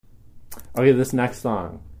Okay, this next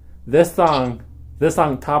song. This Okay. song, this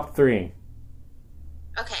song, top three.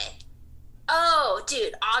 Okay. Oh,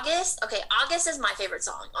 dude, August. Okay, August is my favorite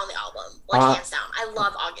song on the album. Like, Uh, hands down. I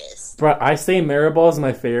love August. but I say Maribel is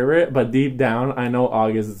my favorite, but deep down, I know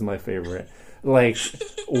August is my favorite. Like,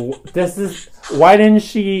 this is. Why didn't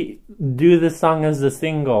she do this song as the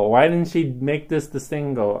single? Why didn't she make this the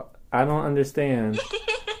single? I don't understand.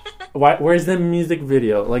 Why? Where's the music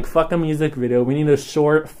video? Like, fuck a music video. We need a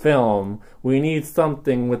short film. We need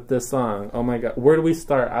something with this song. Oh my god, where do we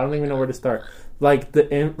start? I don't even know where to start. Like the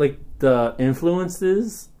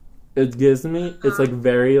influences it gives me. It's like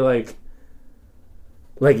very like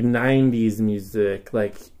 90s music,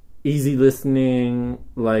 like easy listening,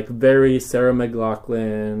 like very Sarah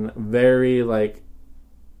McLachlan, very like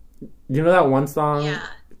you know that one song? Yeah.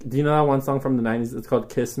 Do you know that one song from the 90s? It's called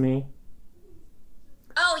Kiss Me.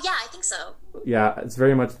 Oh, yeah, I think so. Yeah, it's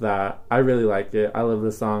very much that. I really like it. I love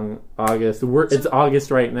the song August. It's To,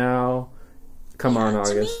 August right now. Come on, yeah,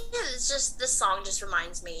 to me, August. it's just this song just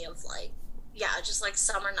reminds me of like, yeah, just like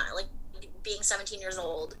summer night, like being 17 years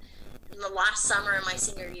old, in the last summer of my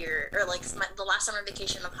senior year, or like the last summer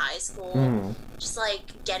vacation of high school, Mm. just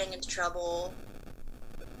like getting into trouble.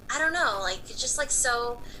 I don't know, like it's just like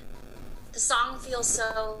so. The song feels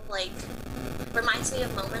so like reminds me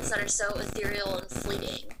of moments that are so ethereal and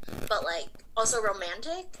fleeting, but like also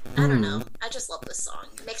romantic. I don't know. Mm. I just love this song.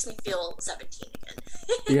 It makes me feel 17 again.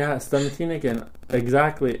 Yeah, 17 again.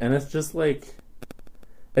 Exactly. And it's just like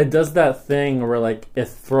it does that thing where like it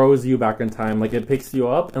throws you back in time. Like it picks you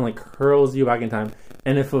up and like hurls you back in time.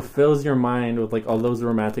 And it fulfills your mind with like all those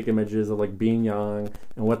romantic images of like being young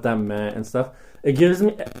and what that meant and stuff. It gives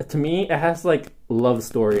me to me it has like love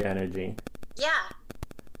story energy. Yeah,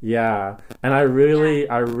 Yeah. And yeah. I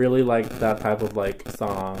really like that type of like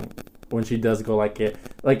song when she does go like it.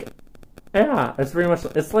 Like yeah, it's very much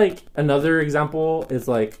it's like another example is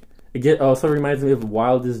like it also reminds me of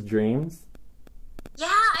Wildest Dreams. Yeah,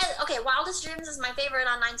 okay, Wildest Dreams is my favorite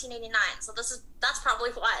on 1989. So that's probably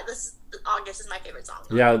why this August is my favorite song on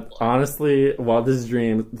the Yeah, album. honestly, Wildest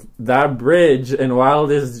Dreams, that bridge in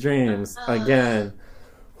Wildest Dreams again.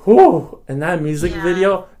 Whew, and that music Yeah.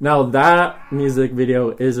 video. Now that music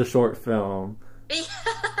video is a short film.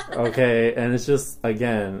 Okay, and it's just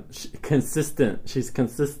again consistent. She's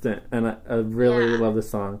consistent, and I really Yeah. love the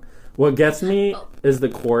song. What gets me Oh, is the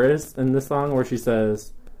chorus in the song where she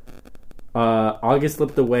says, August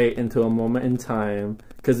slipped away into a moment in time,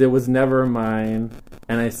 'cause it was never mine,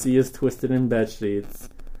 and I see us twisted in bed sheets.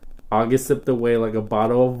 August slipped away like a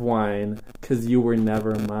bottle of wine, 'cause you were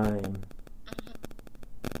never mine.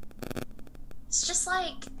 it's just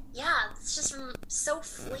like, yeah, it's just so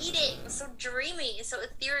fleeting, so dreamy, so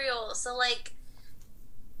ethereal, so like,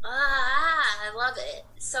 I love it.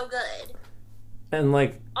 So good. And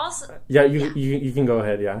like, Also, yeah, yeah. you can go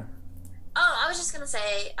ahead, yeah. Oh, I was just gonna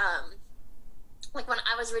say, like when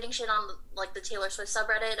I was reading shit on like the Taylor Swift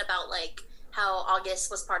subreddit about like how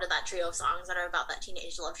August was part of that trio of songs that are about that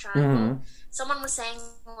teenage love Hmm. triangle. Someone was saying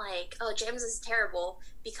like, "Oh, James is terrible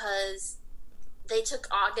because they took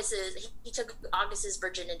he took August's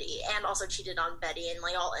virginity and also cheated on Betty and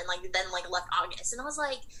like all and like then like left August." And I was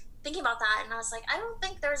like thinking about that and I was like, I don't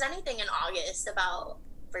think there's anything in August about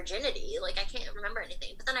virginity. Like I can't remember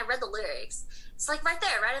anything. But then I read the lyrics. It's like right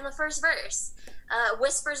there, right in the first verse.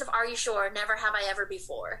 Whispers of "Are you sure? Never have I ever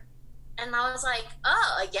before." And I was like,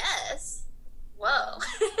 oh, I guess. Whoa.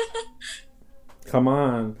 Come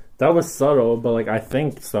on. That was subtle, but like, I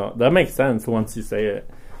think so. That makes sense once you say it.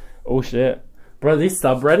 Oh shit. Bro, these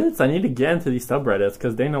subreddits, I need to get into these subreddits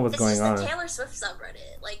because they know what's It's going just the on. Taylor Swift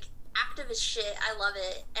subreddit. Like, active as shit. I love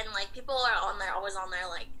it. And, like, people are on there, always on there,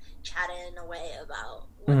 like, chatting away about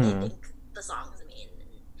what they Hmm. think the songs mean.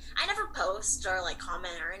 I never post or, like,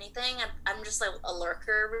 comment or anything. I'm just, like, a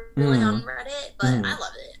lurker, really, Hmm. on Reddit. But Hmm. I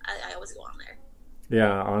love it. I always go on there.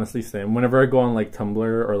 Yeah, honestly, same. Whenever I go on like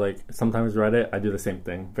Tumblr or like sometimes Reddit, I do the same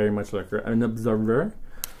thing. Very much like an observer.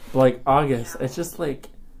 But like August, Yeah. it's just like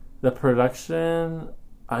the production.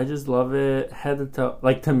 I just love it head to toe.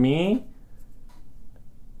 Like to me,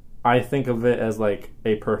 I think of it as like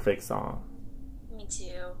a perfect song. Me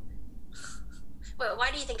too. Wait, why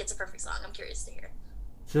do you think it's a perfect song? I'm curious to hear.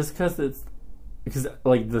 Just because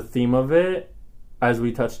like the theme of it, as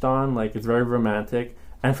we touched on, like it's very romantic.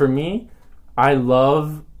 And for me, I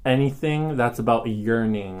love anything that's about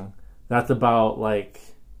yearning. That's about like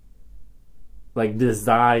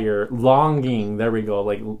desire, longing. There we go,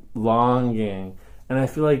 like longing. And I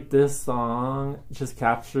feel like this song just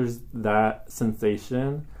captures that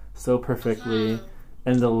sensation so perfectly. Hmm.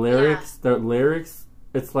 And Yeah. the lyrics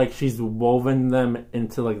it's like she's woven them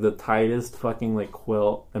into like the tightest fucking like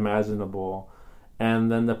quilt imaginable.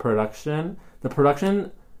 And then the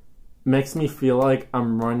production makes me feel like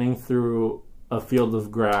I'm running through a field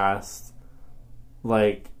of grass,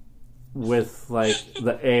 like with like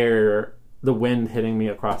the wind hitting me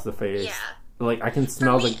across the face. Yeah. Like I can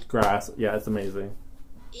smell the grass. Yeah, it's amazing.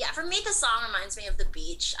 Yeah, for me, the song reminds me of the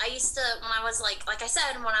beach. I used to, when I was like I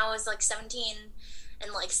said, when I was like 17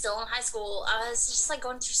 and like still in high school, I was just like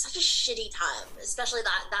going through such a shitty time, especially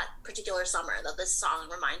that particular summer that this song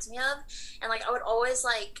reminds me of. And like I would always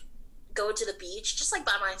like go to the beach just like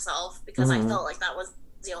by myself because I felt like that was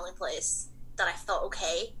the only place that I felt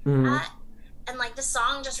okay at. And like this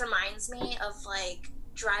song just reminds me of like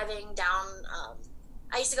driving down.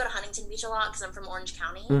 I used to go to Huntington Beach a lot because I'm from Orange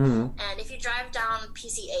County. And if you drive down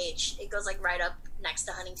PCH, it goes like right up next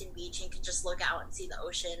to Huntington Beach and you can just look out and see the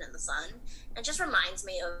ocean and the sun. And it just reminds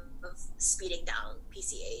me of speeding down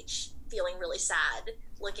PCH, feeling really sad,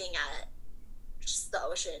 looking at just the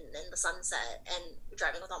ocean and the sunset and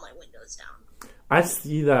driving with all my windows down. I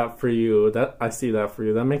see that for you. That's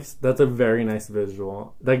a very nice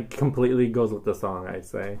visual. That completely goes with the song, I'd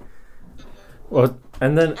say. Well,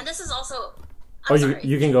 and this is also...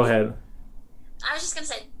 you can go ahead. I was just gonna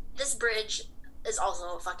say, this bridge is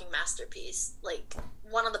also a fucking masterpiece. Like,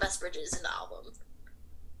 one of the best bridges in the album.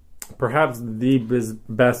 Perhaps the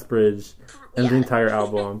best bridge in the entire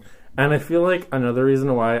album. And I feel like another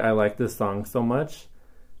reason why I like this song so much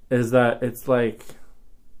is that it's like...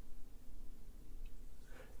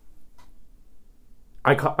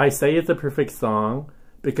 I say it's a perfect song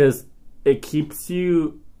because it keeps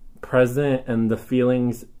you present and the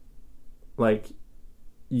feelings like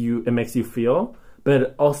it makes you feel, but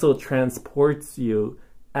it also transports you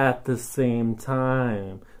at the same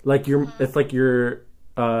time. Like it's like you're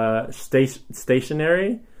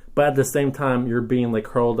stationary, but at the same time you're being like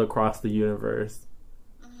hurled across the universe.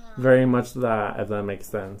 Very much that, if that makes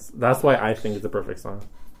sense. That's why I think it's a perfect song.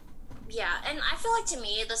 Yeah, and I feel like to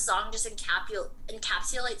me the song just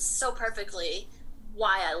encapsulates so perfectly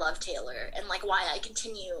why I love Taylor and like why I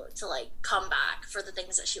continue to like come back for the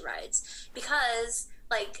things that she writes, because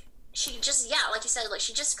like she just like you said, like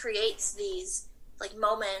she just creates these like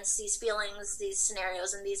moments, these feelings, these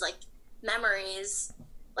scenarios, and these like memories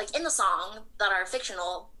like in the song that are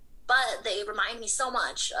fictional, but they remind me so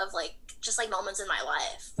much of like just like moments in my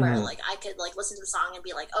life where like I could like listen to the song and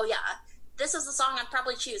be like, oh yeah, this is the song I'd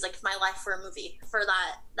probably choose like my life for a movie for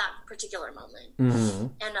that particular moment.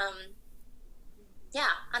 And yeah,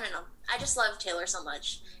 I don't know. I just love Taylor so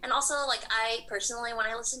much. And also, like, I personally, when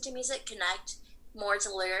I listen to music, connect more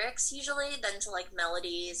to lyrics usually than to, like,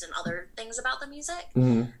 melodies and other things about the music.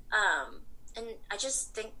 And I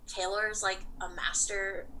just think Taylor's, like, a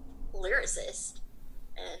master lyricist.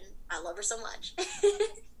 And I love her so much.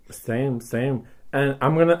 Same. And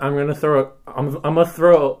I'm gonna throw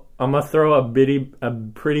a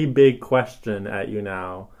pretty big question at you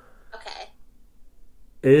now. Okay.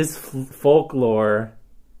 Is Folklore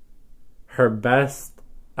her best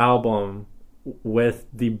album with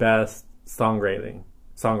the best songwriting?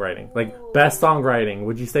 Like, best songwriting.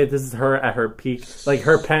 Would you say this is her at her peak? Like,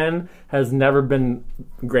 her pen has never been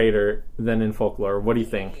greater than in Folklore. What do you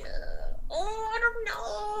think? I don't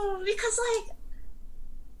know. Because,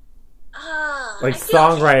 like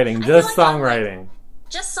songwriting. Just songwriting.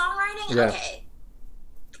 Just songwriting? Yeah. Okay.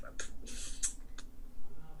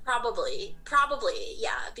 Probably,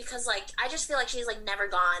 yeah. Because, like, I just feel like she's, like, never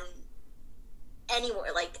gone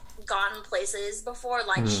anywhere, like, gone places before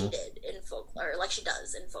like she did in Folklore, like she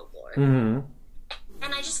does in Folklore. And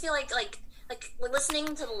I just feel like listening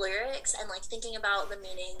to the lyrics and, like, thinking about the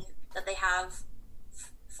meaning that they have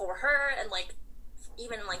for her and, like,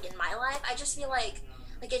 even, like, in my life, I just feel like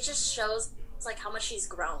it just shows, like, how much she's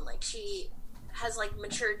grown. Like, she has, like,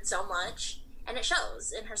 matured so much, and it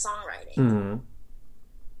shows in her songwriting.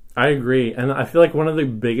 I agree, and I feel like one of the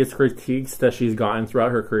biggest critiques that she's gotten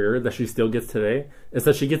throughout her career, that she still gets today, is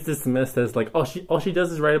that she gets dismissed as like, all she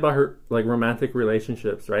does is write about her like romantic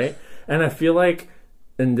relationships, right? And I feel like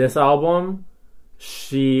in this album,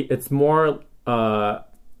 it's more the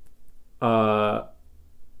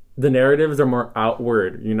narratives are more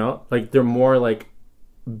outward, you know, like they're more like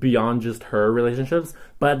beyond just her relationships,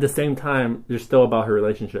 but at the same time they're still about her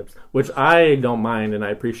relationships, which I don't mind and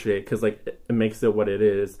I appreciate, because like it makes it what it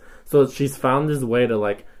is. So she's found this way to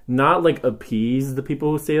like not like appease the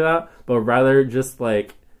people who say that, but rather just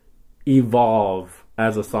like evolve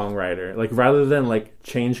as a songwriter. Like rather than like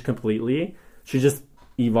change completely, she just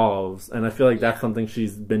evolves, and I feel like that's something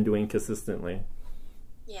she's been doing consistently.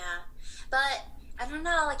 Yeah, but I don't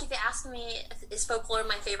know. Like, if you ask me, is Folklore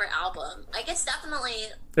my favorite album? I guess definitely.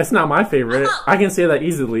 It's not my favorite. I can say that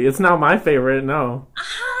easily. It's not my favorite, no.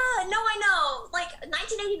 No, I know. Like,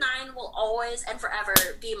 1989 will always and forever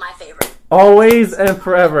be my favorite. Always and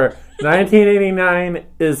forever. 1989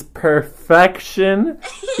 is perfection,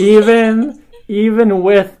 even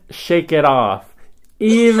with Shake It Off.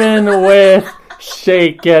 Even with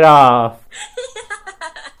Shake It Off.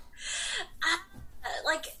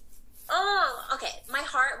 My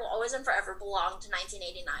heart will always and forever belong to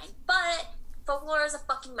 1989, but Folklore is a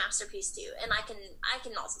fucking masterpiece too, and I can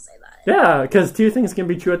also say that. Yeah, because two things can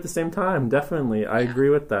be true at the same time. Definitely, I agree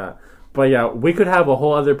with that. But yeah, we could have a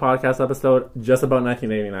whole other podcast episode just about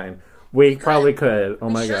 1989. We probably could. Oh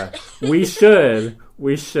my god, we should.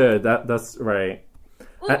 We should. That's right.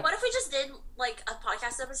 Ooh, what if we just did like a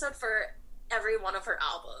podcast episode for every one of her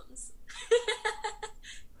albums?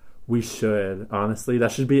 We should, honestly.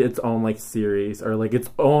 That should be its own, like, series or, like, its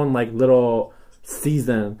own, like, little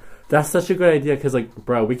season. That's such a good idea because, like,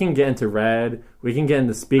 bro, we can get into Red. We can get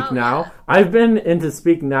into Speak Now. Yeah. I've been into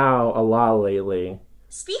Speak Now a lot lately.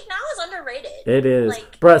 Speak Now is underrated. It is.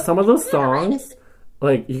 Like, bro, some of those songs,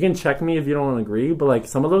 like, you can check me if you don't agree, but, like,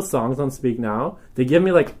 some of those songs on Speak Now, they give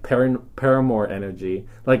me, like, Paramore energy.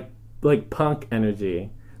 Like punk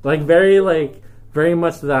energy. Like, very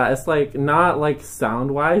much that. It's like not like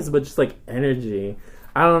sound wise, but just like energy.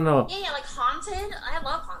 I don't know. Yeah, like Haunted. I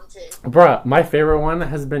love Haunted. Bruh, my favorite one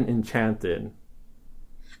has been Enchanted.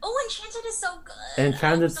 Oh, Enchanted is so good.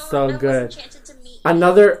 Enchanted is so good. Enchanted to meet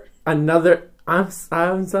another. I'm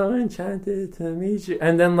so enchanted to meet you.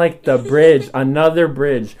 And then like the bridge, another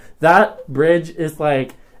bridge. That bridge is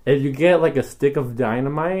like if you get like a stick of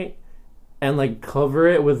dynamite and like cover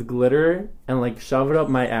it with glitter and like shove it up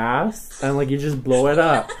my ass and like you just blow it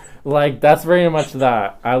up. Like that's very much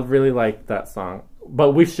that. I really like that song.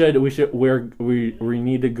 But we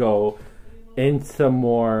need to go into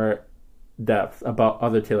more depth about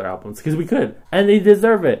other Taylor albums because we could and they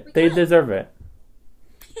deserve it. They deserve it.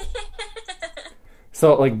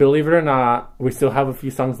 So like believe it or not, we still have a few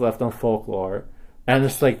songs left on Folklore, and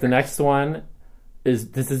it's like the next one is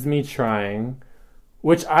This Is Me Trying.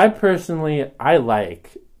 Which I personally, I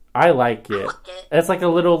like it. It's like a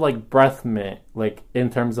little like breath mint, like in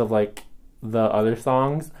terms of like the other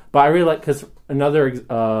songs. But I really like, because another,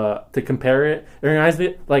 to compare it reminds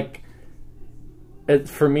me, like,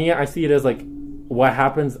 for me, I see it as like what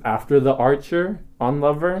happens after the Archer on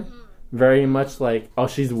Lover. Very much like, oh,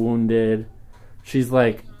 she's wounded. She's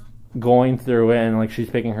like going through it and like she's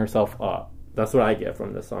picking herself up. That's what I get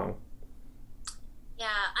from this song. Yeah,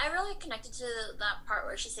 I really connected to that part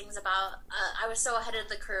where she sings about, I was so ahead of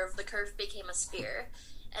the curve became a sphere,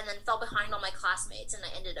 and then fell behind all my classmates, and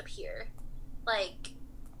I ended up here. Like,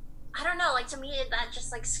 I don't know, like, to me, that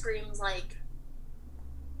just, like, screams, like,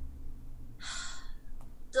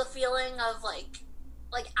 the feeling of, like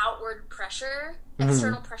outward pressure,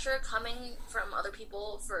 external pressure coming from other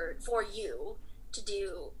people for you to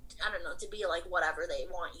do, I don't know, to be, like, whatever they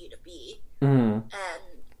want you to be. And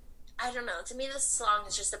I don't know. To me, this song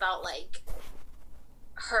is just about, like,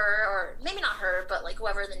 her, or maybe not her, but, like,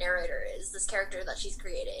 whoever the narrator is, this character that she's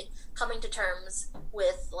created, coming to terms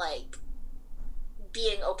with, like,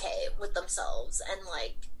 being okay with themselves and,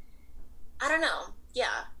 like, I don't know.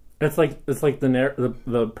 Yeah. It's like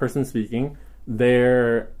the person speaking,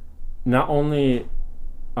 they're not only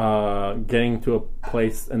getting to a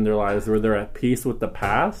place in their lives where they're at peace with the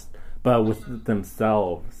past, but with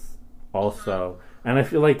themselves also. And I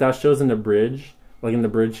feel like that shows in the bridge. Like in the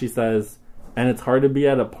bridge she says, and it's hard to be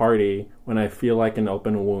at a party when I feel like an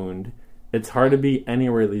open wound. It's hard to be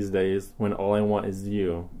anywhere these days when all I want is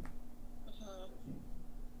you.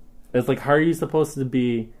 It's like, how are you supposed to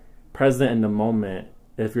be present in the moment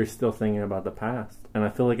if you're still thinking about the past? And I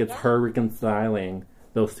feel like it's her reconciling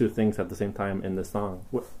those two things at the same time in the song.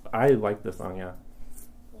 I like this song, yeah.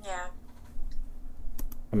 Yeah.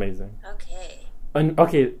 Amazing. Okay.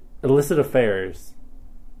 Okay, Illicit Affairs.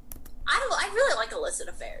 I really like Illicit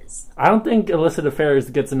Affairs. I don't think Illicit Affairs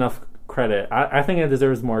gets enough credit. I think it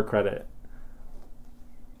deserves more credit.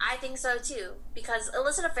 I think so too, because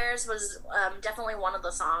Illicit Affairs was definitely one of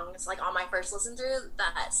the songs, like, on my first listen through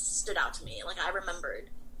that stood out to me. Like, I remembered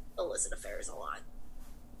Illicit Affairs a lot.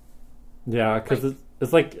 Yeah, because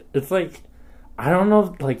it's like I don't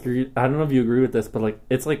know if you agree with this, but like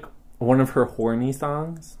it's like one of her horny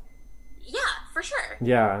songs. Yeah, for sure.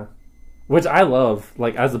 Yeah, which I love.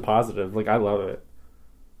 Like, as a positive, like, I love it.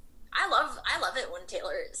 I love it when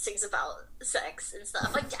Taylor sings about sex and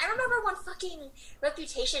stuff. Like, I remember when fucking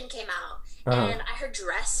Reputation came out, and I heard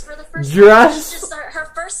Dress for the first time. Dress? Just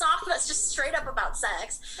her first song was just straight up about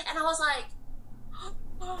sex, and I was like,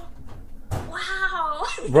 Wow.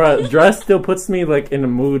 Bruh, Dress still puts me like in a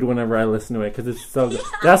mood whenever I listen to it because it's so good.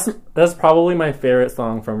 That's probably my favorite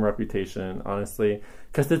song from Reputation, honestly,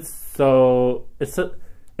 because it's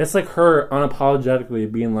like her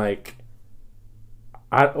unapologetically being like,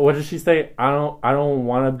 what did she say? I don't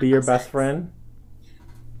want to be your best friend.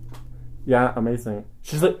 Yeah, amazing.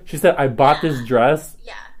 She said I bought this dress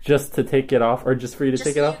just to take it off, or just for you to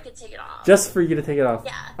take it off. Just so you could take it off. Just for you to take it off.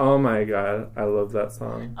 Yeah. Oh my god, I love that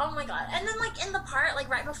song. Oh my god. And then like in the part like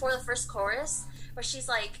right before the first chorus where she's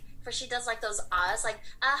like where she does like those ahs like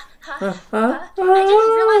I didn't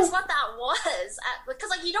realize what that was because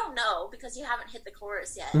like you don't know because you haven't hit the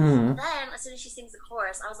chorus yet. Mm-hmm. Then as soon as she sings the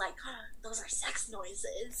chorus I was like, those are sex noises.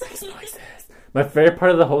 Sex noises. My favorite part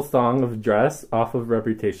of the whole song of Dress off of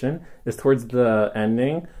Reputation is towards the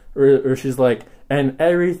ending where she's like, and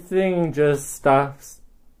everything just stops.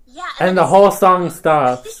 Yeah. And the whole song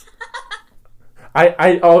stops.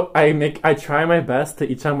 I try my best to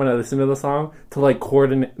each time when I listen to the song to like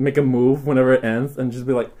coordinate, make a move whenever it ends, and just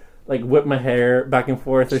be like whip my hair back and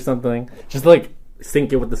forth or something, just like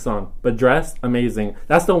sync it with the song. But Dress, amazing.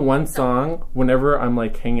 That's the one song whenever I'm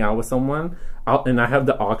like hanging out with someone, and I have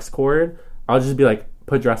the aux cord, I'll just be like,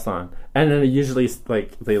 put Dress on, and then usually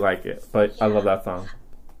like they like it. But I love that song.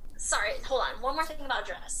 Sorry, hold on. One more thing about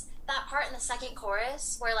Dress. That part in the second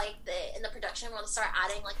chorus where like in the production where they start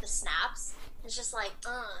adding like the snaps. It's just like,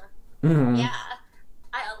 Mm-hmm. yeah,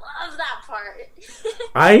 I love that part.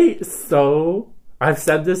 I've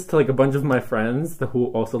said this to like a bunch of my friends who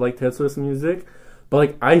also like Taylor Swift's music, but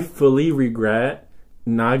like I fully regret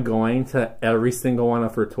not going to every single one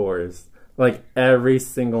of her tours. Like every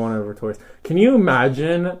single one of her tours. Can you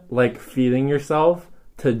imagine like feeding yourself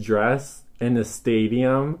to Dress in a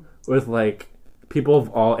stadium with like people of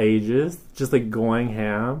all ages just like going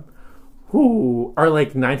ham? Who are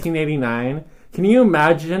like 1989? Can you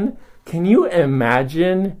imagine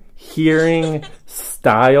hearing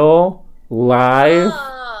Style live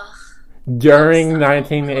during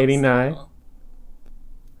 1989?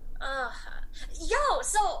 Yo,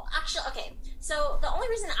 so actually, okay. So the only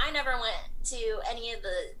reason I never went to any of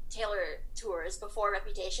the Taylor tours before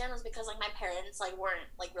Reputation was because like my parents like weren't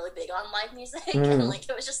like really big on live music and like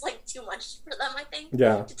it was just like too much for them, I think.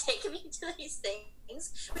 Yeah. To take me to these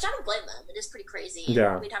things, which I don't blame them. It is pretty crazy.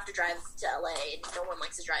 Yeah. We'd have to drive to LA, and no one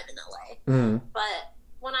likes to drive in LA. Mm. But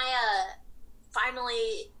when I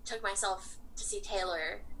finally took myself to see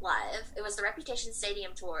Taylor live, it was the Reputation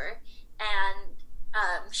Stadium tour, and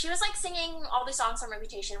she was like singing all the songs from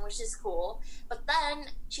Reputation, which is cool. But then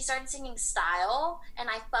she started singing Style, and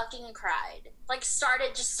I fucking cried. Like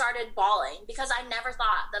started bawling because I never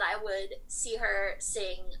thought that I would see her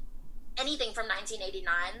sing anything from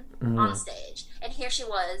 1989 on stage. And here she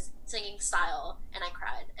was singing Style, and I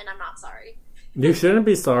cried, and I'm not sorry. You shouldn't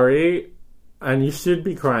be sorry, and you should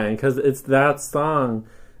be crying because it's that song.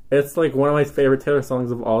 It's like one of my favorite Taylor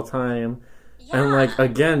songs of all time. Yeah. And like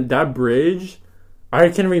again, that bridge. I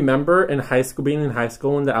can remember being in high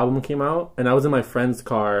school when the album came out, and I was in my friend's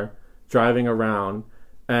car driving around,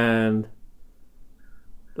 and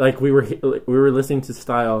like we were listening to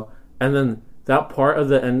Style, and then that part of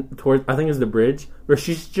the end towards I think is the bridge where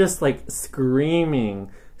she's just like screaming,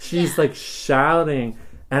 she's like shouting,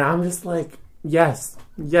 and I'm just like yes,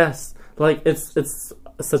 like it's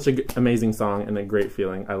such an amazing song and a great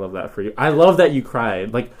feeling. I love that for you. I love that you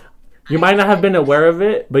cried. Like. You might not have been aware of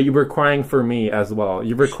it, but you were crying for me as well.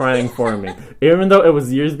 You were crying for me. Even though it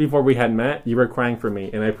was years before we had met, you were crying for me,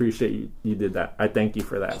 and I appreciate you did that. I thank you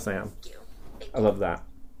for that, Sam. Thank you. I love that.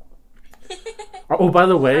 Oh, by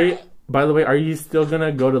the way, are you still going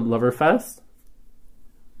to go to Loverfest?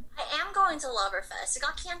 I am going to Loverfest. It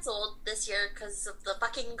got canceled this year because of the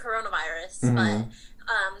fucking coronavirus, but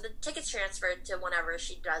the tickets transferred to whenever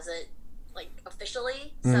she does it, like,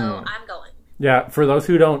 officially, so I'm going. Yeah, for those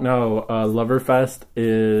who don't know, Loverfest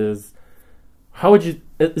is... How would you...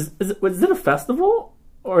 Is it a festival?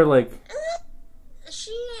 Or, like...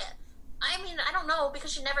 I mean, I don't know,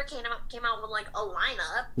 because she never came out with, like, a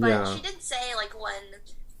lineup. But she did say, like, when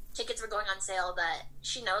tickets were going on sale that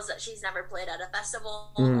she knows that she's never played at a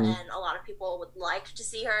festival, and a lot of people would like to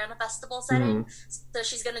see her in a festival setting. So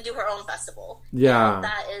she's going to do her own festival. Yeah. And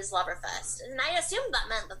that is Loverfest. And I assumed that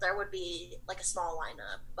meant that there would be, like, a small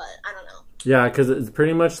lineup, but I don't know. Yeah, because it's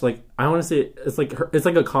pretty much, like, I want to say, it's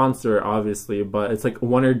like a concert, obviously, but it's like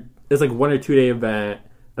one or 2 day event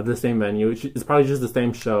at the same venue. It's probably just the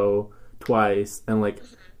same show twice, and, like,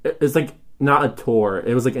 it's, like, not a tour.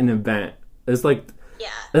 It was, like, an event. It's, like...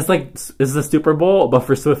 it's like it's the Super Bowl but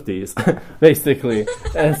for Swifties, basically.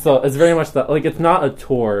 And so it's very much that, like, it's not a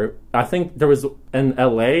tour. I think there was in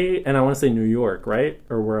LA and I want to say New York, right?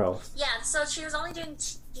 Or where else? Yeah, so she was only doing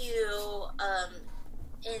two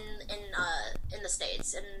in the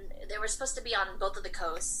States, and they were supposed to be on both of the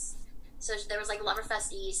coasts. So there was like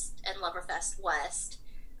Loverfest East and Loverfest West.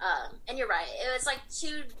 And you're right, it was like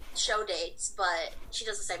 2 show dates, but she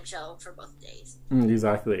does the same show for both days.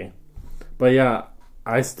 Exactly. But yeah,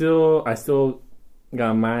 I still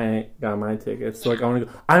got my tickets. So like I want to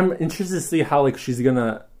go. I'm interested to see how like she's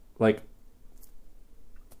gonna like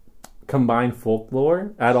combine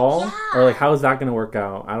folklore at all, or like how is that gonna work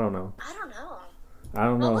out? I don't know.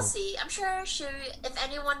 Well, we'll see. I'm sure if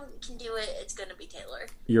anyone can do it, it's gonna be Taylor.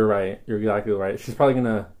 You're right. You're exactly right. She's probably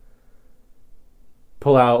gonna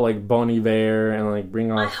pull out like Bon Iver and like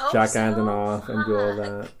bring off Jack Antonoff and do all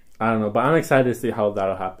that. I don't know, but I'm excited to see how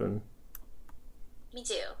that'll happen. Me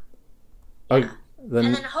too. Okay, yeah.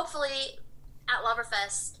 And then hopefully at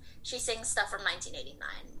Loverfest she sings stuff from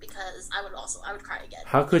 1989 because I would cry again.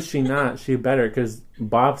 How could she not? She better, because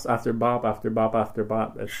bops after bop after bop after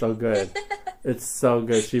bop. It's so good. It's so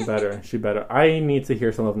good. She better. I need to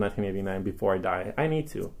hear some of 1989 before I die. I need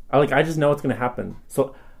to. I just know it's gonna happen.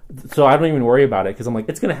 So I don't even worry about it because I'm like,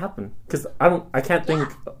 it's gonna happen. Because I can't think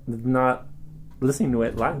not listening to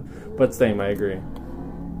it live. But same, I agree.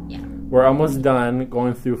 Yeah. We're almost done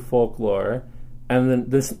going through folklore, and then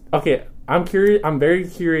this. Okay, I'm curious. I'm very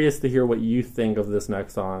curious to hear what you think of this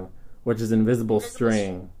next song, which is Invisible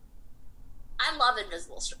String. I love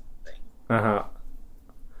Invisible String. I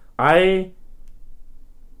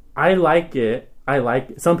like it.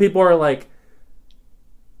 Some people are like,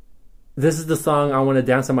 this is the song I want to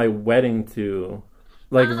dance at my wedding to.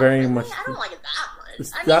 Like, very much. I don't like it that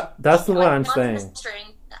much. That's what I'm saying.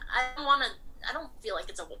 I don't feel like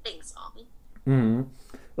it's a wedding song. Mm-hmm.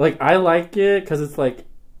 Like, I like it because it's like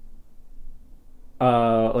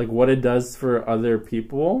what it does for other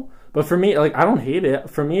people. But for me, like, I don't hate it.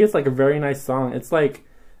 For me, it's like a very nice song. It's like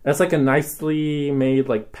a nicely made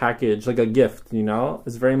like package, like a gift, you know?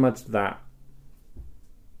 It's very much that.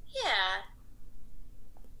 Yeah.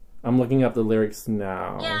 I'm looking up the lyrics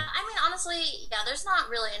now. Yeah, I mean, honestly, there's not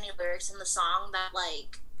really any lyrics in the song that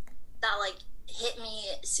hit me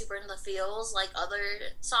super in the feels like other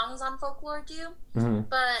songs on Folklore do. Mm-hmm.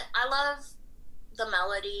 But I love the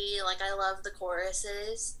melody, like I love the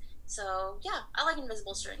choruses. So yeah, I like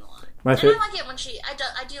Invisible String a lot. I like it when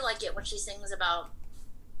I do like it when she sings about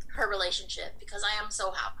her relationship, because I am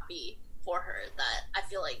so happy for her that I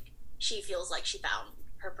feel like she feels like she found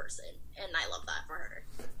her person, and I love that for her.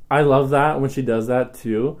 I love that when she does that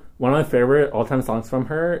too. One of my favorite all-time songs from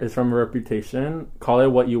her is from Reputation, Call It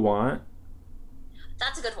What You Want.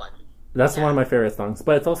 That's a good one. That's one of my favorite songs,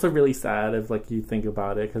 but it's also really sad if like you think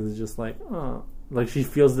about it, because it's just like, oh, like she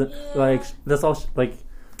feels that like that's all like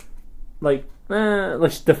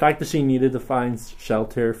the fact that she needed to find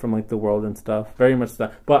shelter from like the world and stuff. Very much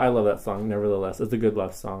that. But I love that song nevertheless. It's a good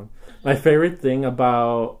love song. My favorite thing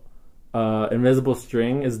about Invisible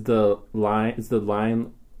String is the line. It's the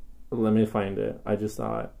line. Let me find it. I just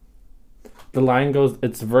saw it. The line goes.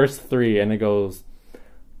 It's verse 3, and it goes,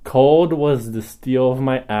 "Cold was the steel of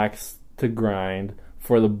my axe to grind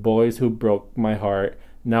for the boys who broke my heart.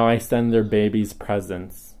 Now I send their babies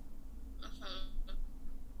presents."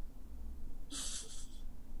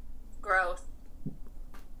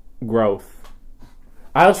 Growth.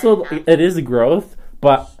 I also it is growth,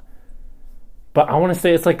 but I want to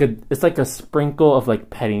say it's like a sprinkle of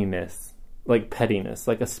like pettiness, like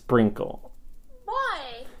a sprinkle.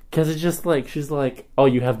 Why? Because it's just like she's like, oh,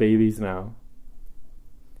 you have babies now.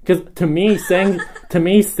 Because to me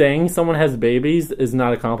saying someone has babies is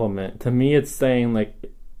not a compliment. To me, it's saying like,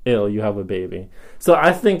 ill, you have a baby. So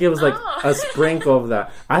I think it was like a sprinkle of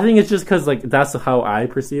that. I think it's just because like that's how I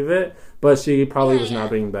perceive it. But she probably was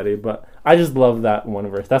not being Betty. But I just love that one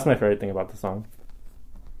verse. That's my favorite thing about the song.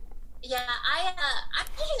 Yeah, I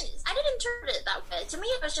didn't interpret it that way. To me,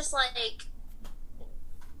 it was just like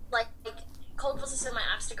cold was the steel of my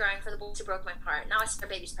axe to grind for the boys who broke my heart. Now I see their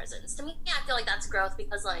baby's presents. To me, I feel like that's growth,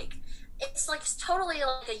 because like it's like totally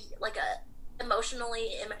like a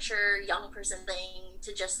emotionally immature young person thing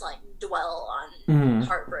to just like dwell on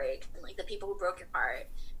heartbreak and like the people who broke your heart.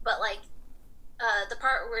 But like the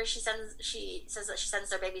part where she says that she sends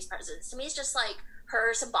their babies presents, to me it's just like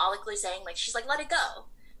her symbolically saying like she's like, let it go,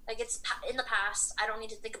 like it's in the past, I don't need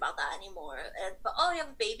to think about that anymore. But oh, you have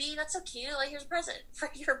a baby, that's so cute, like here's a present for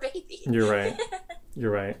your baby. You're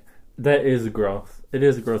right. That is growth. It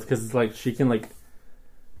is growth, because it's like she can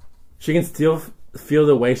still feel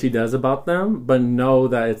the way she does about them, but know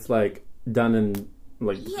that it's like done in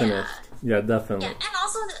like Yeah. finished. Yeah, definitely. Yeah, and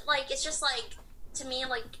also like it's just like to me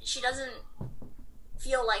like she doesn't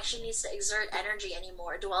feel like she needs to exert energy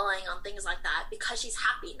anymore dwelling on things like that because she's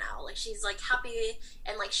happy now. Like she's like happy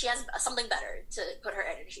and like she has something better to put her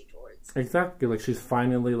energy towards. Exactly. Like she's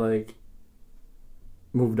finally like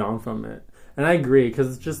moved on from it. And I agree because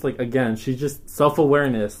it's just like again, she's just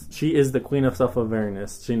self-awareness. She is the queen of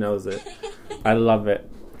self-awareness. She knows it. I love it.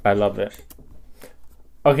 I love it.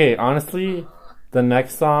 Okay, honestly, the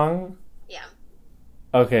next song. Yeah.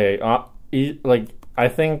 Okay, like I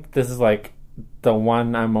think this is like the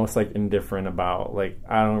one I'm most like indifferent about. Like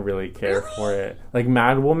I don't really care Really? for it. Like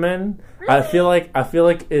Mad Woman. Really? I feel like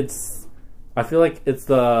it's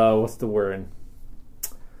the what's the word?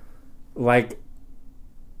 Like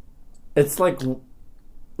it's like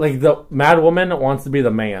the Mad Woman wants to be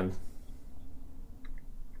the man.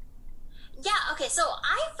 Yeah, okay, so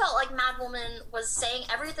I felt like Mad Woman was saying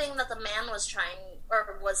everything that the man was trying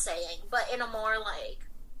or was saying, but in a more like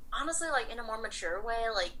honestly like in a more mature way,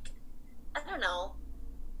 like I don't know.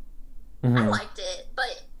 I Mhm. liked it,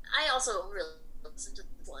 but I also really listened to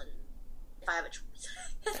this one if I have a choice.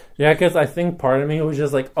 Yeah, because I think part of me was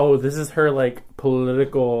just like, oh, this is her like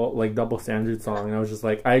political like double standard song, and I was just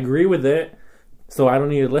like, I agree with it, so I don't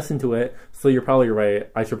need to listen to it. So you're probably right.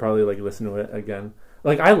 I should probably like listen to it again.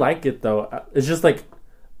 Like I like it though. It's just like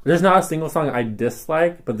there's not a single song I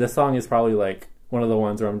dislike, but this song is probably like one of the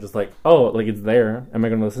ones where I'm just like, oh, like it's there. Am I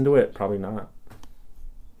going to listen to it? Probably not.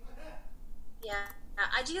 Yeah,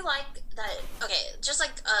 I do like that. Okay, just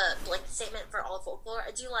like a blanket statement for all folklore.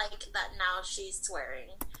 I do like that now she's swearing,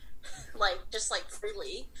 like just like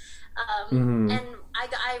freely. Mhm. And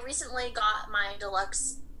I recently got my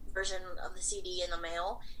deluxe version of the CD in the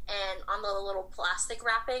mail, and on the little plastic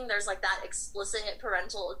wrapping, there's like that explicit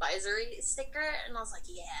parental advisory sticker, and I was like,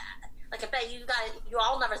 yeah. Like I bet you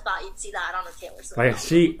all never thought you'd see that on a Taylor Swift Like album.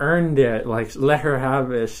 she earned it. Like let her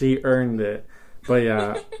have it. She earned it. But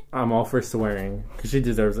yeah, I'm all for swearing because she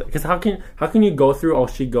deserves it. Because how can you go through all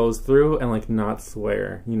she goes through and like not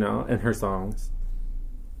swear? You know, in her songs,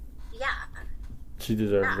 Yeah. she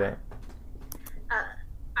deserves Yeah. it.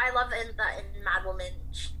 I love that in Mad Woman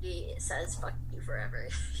she says "fuck you forever."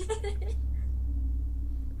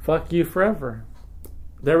 Fuck you forever.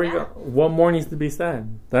 There we Yeah. go. What more needs to be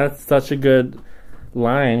said? That's such a good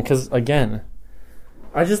line. Because again,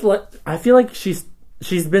 I feel like she's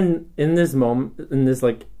been in this moment in this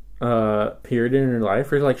like period in her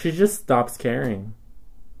life where like she just stops caring.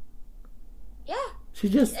 Yeah. She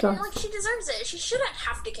just And stops. like she deserves it. She shouldn't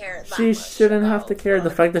have to care that She much shouldn't have to about care. The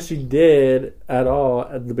other fact that she did at all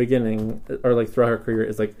at the beginning or like throughout her career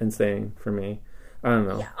is like insane for me. I don't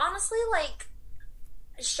know. Yeah, honestly, like,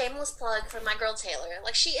 shameless plug for my girl Taylor.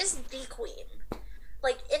 Like, she is the queen.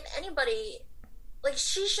 Like, if anybody, like,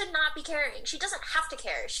 she should not be caring. She doesn't have to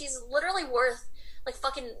care. She's literally worth, like,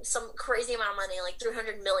 fucking some crazy amount of money, like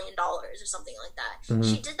 $300 million or something like that. Mhm.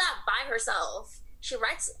 She did that by herself. She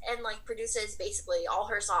writes and, like, produces basically all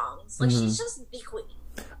her songs. Like, Mhm. she's just the queen.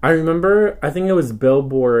 I remember, I think it was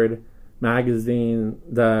Billboard magazine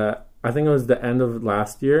that, I think it was the end of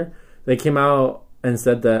last year, they came out and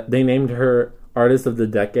said that they named her Artist of the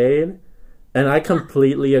Decade. And I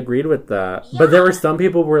completely agreed with that. But there were some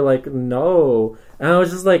people who were like, no. And I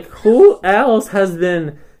was just like, who else has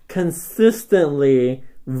been consistently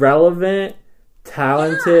relevant,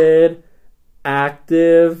 talented,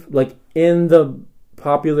 active, like in the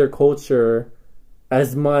popular culture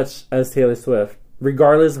as much as Taylor Swift,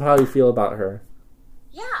 regardless of how you feel about her?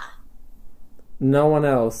 Yeah. No one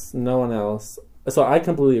else. No one else. So I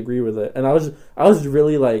completely agree with it. And I was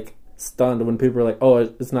really like stunned when people were like, "Oh,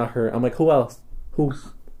 it's not her." I'm like, "Who else? Who?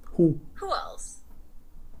 Who else?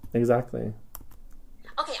 Exactly."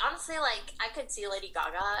 Okay, honestly, like, I could see Lady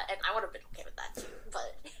Gaga, and I would have been okay with that too,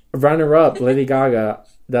 but... Runner up, Lady Gaga.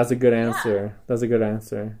 That's a good answer. That's a good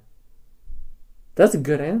answer. That's a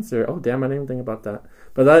good answer. Oh damn, I didn't even think about that.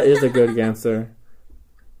 But that is a good answer.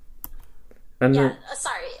 And Yeah, then,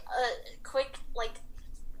 sorry. Quick, like,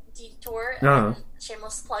 detour. Uh-huh. And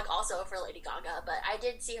shameless plug also for Lady Gaga, but I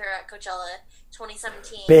did see her at Coachella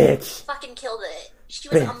 2017. bitch, Fucking killed it. She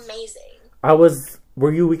was Bitch. amazing.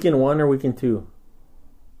 Were you weekend 1 or weekend 2?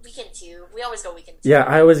 Weekend 2. We always go weekend 2. Yeah,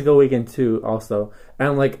 I always go weekend 2 also.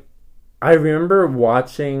 And like, I remember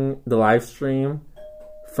watching the live stream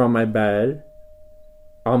from my bed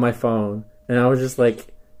on my phone, and I was just like,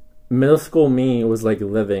 middle school me was like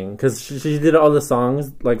living, because she did all the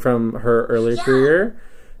songs like from her earlier Yeah. career,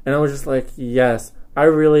 and I was just like, yes, I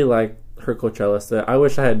really like her Coachella set. I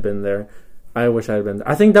wish I had been there. I wish I had been there.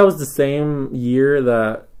 I think that was the same year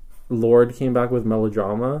that Lorde came back with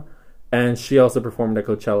Melodrama, and she also performed at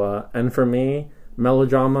Coachella. And for me,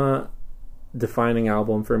 Melodrama, defining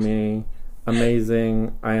album for me.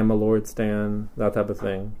 Amazing. I Am a Lord stan. That type of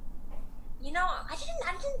thing. You know, I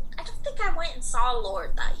don't think I went and saw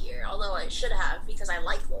Lord that year, although I should have because I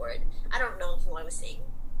like Lord. I don't know who I was seeing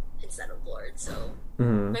instead of Lord, so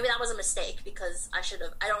maybe that was a mistake because I should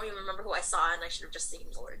have. I don't even remember who I saw, and I should have just seen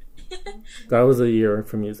Lord. That was a year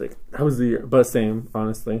for music. That was the year, but same.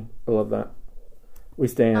 Honestly, I love that. We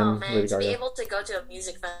stand. Oh man, Lady to be Gaga. able to go to a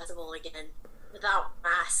music festival again without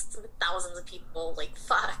masks, with thousands of people, like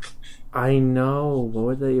fuck. I know. What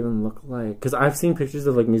would they even look like? Because I've seen pictures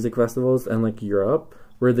of like music festivals in like Europe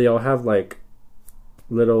where they all have like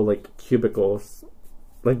little like cubicles.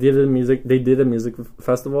 Like they did a music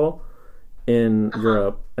festival in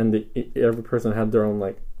Europe, and every person had their own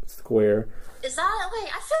like square. Is that like?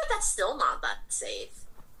 I feel like that's still not that safe.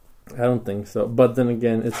 I don't think so. But then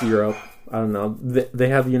again, it's Europe. I don't know. They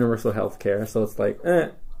have universal health care, so it's like,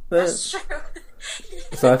 That's true.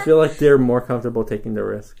 So I feel like they're more comfortable taking the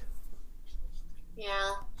risk.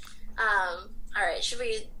 Yeah. All right. Should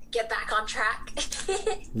we get back on track?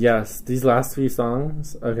 Yes, these last 3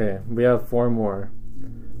 songs. Okay, we have 4 more.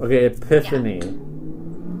 Okay, Epiphany. Yeah.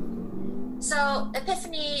 So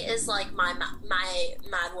Epiphany is like my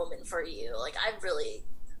Mad Woman for You. Like I'm pretty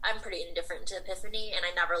indifferent to Epiphany, and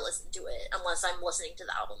I never listen to it unless I'm listening to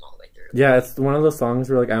the album all the way through. Yeah, it's one of those songs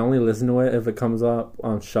where like I only listen to it if it comes up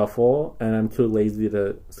on shuffle, and I'm too lazy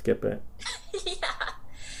to skip it. Yeah.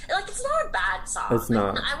 Like, it's not a bad song. It's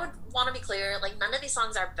not. I would want to be clear, like, none of these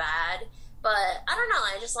songs are bad, but I don't know,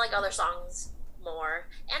 I just like other songs more.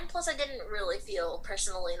 And plus, I didn't really feel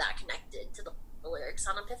personally that connected to the lyrics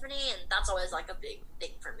on Epiphany, and that's always, like, a big thing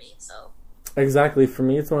for me, so. Exactly. For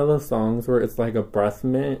me, it's one of those songs where it's like a breath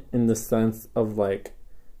mint in the sense of, like,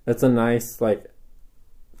 it's a nice, like,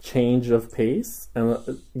 change of pace, and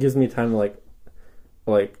it gives me time to,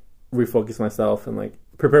 like refocus myself and, like,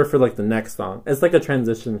 prepare for like the next song. It's like a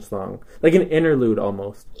transition song, like an interlude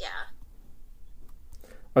almost. Yeah.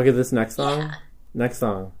 Okay, this next song. Yeah. Next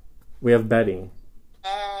song, we have Betty.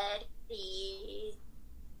 Betty.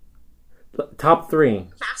 Top 3.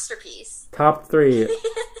 Masterpiece. Top 3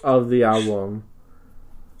 of the album.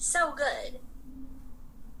 So good.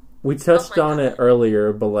 We touched on God. it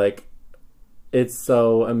earlier, but like, it's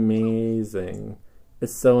so amazing.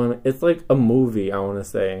 It's like a movie. I want to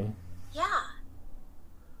say. Yeah.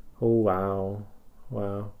 Oh, wow.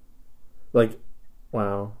 Wow. Like,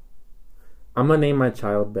 wow. I'm gonna name my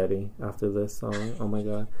child Betty after this song. Oh my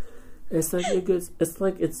god. It's like a good, it's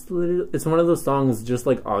literally, it's one of those songs just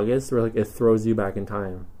like August where like it throws you back in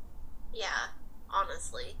time. Yeah.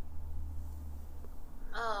 Honestly.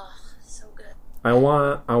 Oh, so good. I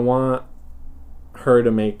want her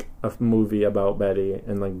to make a movie about Betty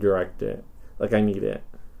and like direct it. Like I need it.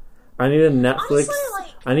 I need a Netflix.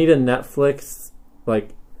 Honestly, I need a Netflix like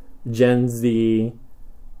Gen Z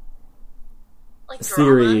like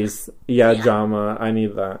series. Yeah. Drama. I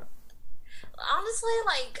need that. Honestly,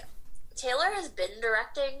 like, Taylor has been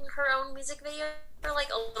directing her own music video for, like,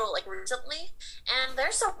 a little, like, recently, and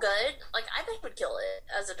they're so good. Like, I bet she would kill it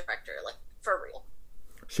as a director, like, for real.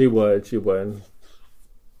 She would.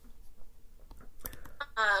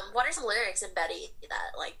 What are some lyrics in Betty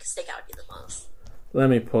that, like, stick out to you the most? Let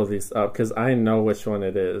me pull these up because I know which one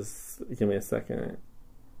it is. Give me a second.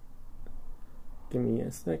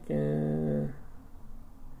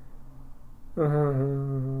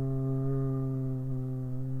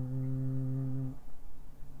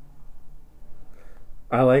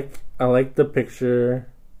 I like the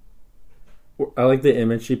picture. I like the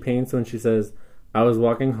image she paints when she says, "I was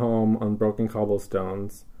walking home on broken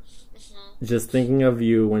cobblestones, just thinking of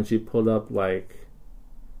you when she pulled up like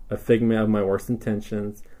a figment of my worst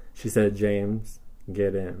intentions. She said, 'James,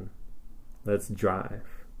 get in. Let's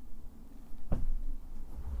drive.'"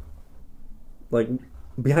 Like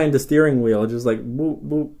behind the steering wheel, just like boop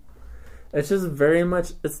boop. It's just very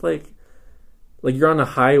much. It's like you're on a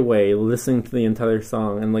highway listening to the entire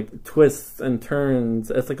song and like twists and turns.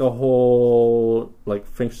 It's like a whole like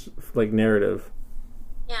narrative.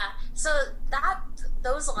 Yeah, so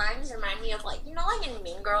those lines remind me of, like, you know, like in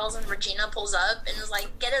Mean Girls when Regina pulls up and is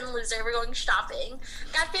like, "Get in, loser, we're going shopping."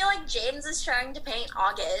 I feel like James is trying to paint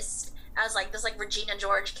August as like this like Regina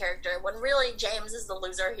George character when really James is the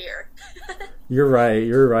loser here. You're right.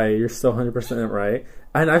 You're so 100% right.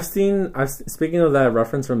 And speaking of that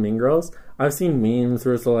reference from Mean Girls, I've seen memes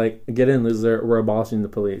where it's like, "Get in, loser, we're abolishing the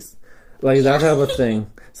police." Like that type of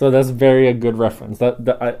thing. So that's a good reference.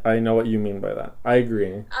 That I know what you mean by that. I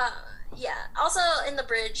agree. Yeah. Also in the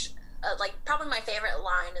bridge, like probably my favorite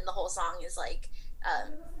line in the whole song is like,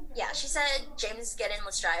 Yeah, she said, James, get in,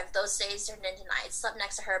 let's drive. Those days turned into nights. Slept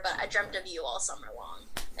next to her, but I dreamt of you all summer long.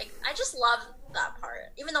 Like, I just love that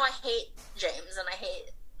part. Even though I hate James and I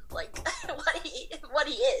hate, like, what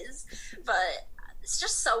he is. But it's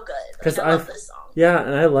just so good. Like, I love this song. Yeah,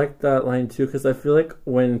 and I like that line, too, because I feel like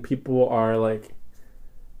when people are, like...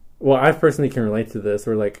 Well, I personally can relate to this,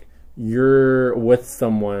 where, like, you're with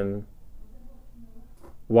someone...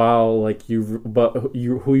 While like who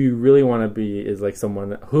you really want to be is like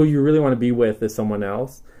someone who you really want to be with is someone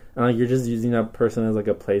else, and like you're just using that person as like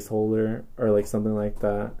a placeholder or like something like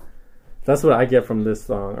that. That's what I get from this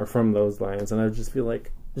song or from those lines, and I just feel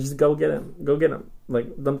like just go get him,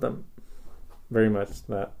 like dump them. Very much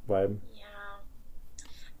that vibe. Yeah,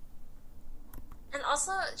 and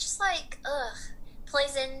also just like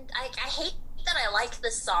plays in. I hate that I like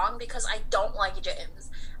this song because I don't like James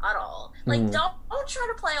at all. Like, don't try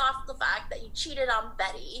to play off the fact that you cheated on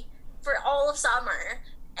Betty for all of summer,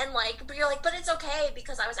 and like, but you're like, but it's okay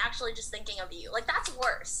because I was actually just thinking of you. Like, that's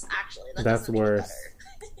worse. Actually, that's worse.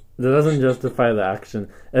 That doesn't justify the action.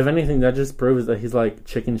 If anything, that just proves that he's like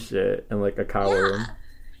chicken shit and like a coward.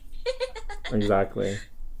 Yeah. Exactly.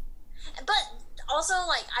 But also,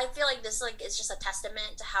 like, I feel like this like is just a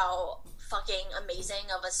testament to how fucking amazing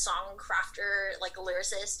of a song crafter, like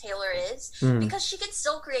lyricist Taylor is, because she can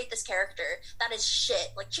still create this character that is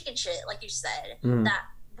shit, like chicken shit, like you said, that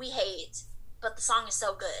we hate, but the song is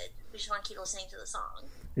so good. We just want to keep listening to the song.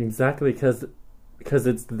 Exactly, because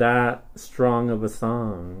it's that strong of a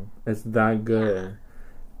song. It's that good.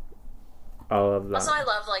 Yeah. I love that. Also, I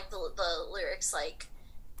love like the lyrics, like,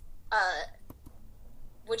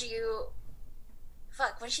 would you,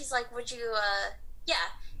 when she's like, would you, yeah.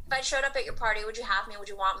 If I showed up at your party, would you have me, would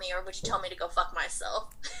you want me, or would you tell me to go fuck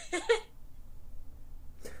myself?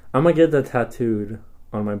 I'm gonna get that tattooed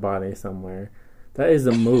on my body somewhere. That is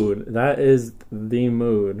the mood. That is the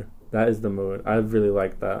mood. That is the mood. I really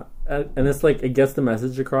like that. And it's like, it gets the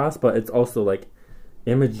message across, but it's also like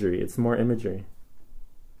imagery. It's more imagery.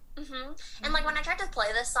 Mm-hmm. And like when I tried to play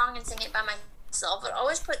this song and sing it by myself, it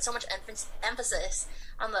always put so much emphasis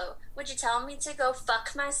on the, would you tell me to go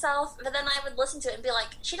fuck myself? But then I would listen to it and be like,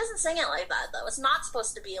 she doesn't sing it like that, though. It's not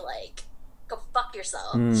supposed to be like, go fuck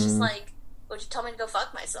yourself. It's just like, would you tell me to go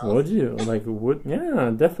fuck myself? Would you? Like,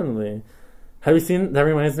 yeah, definitely. Have you seen, that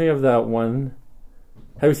reminds me of that one,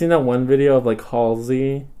 have you seen that one video of like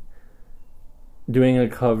Halsey doing a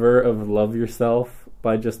cover of Love Yourself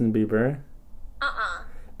by Justin Bieber?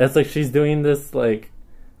 It's like she's doing this like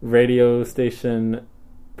radio station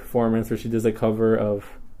performance where she does a cover of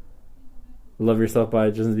Love Yourself by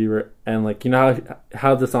Justin Bieber, and like, you know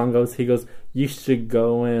how the song goes? He goes, you should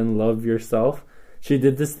go and love yourself. She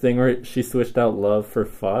did this thing where she switched out love for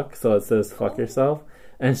fuck, so it says fuck yourself.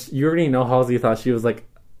 And you already know Halsey thought she was like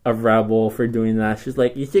a rebel for doing that. She's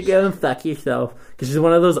like, you should go and fuck yourself, because she's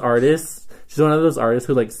one of those artists. She's one of those artists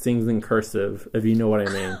who like sings in cursive, if you know what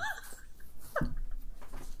I mean.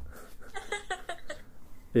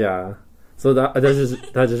 Yeah. So that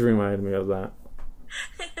just reminded me of that.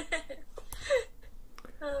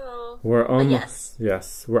 Oh. We're almost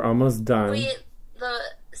we're almost done.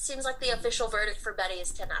 Seems like the official verdict for Betty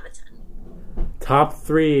is 10 out of 10. Top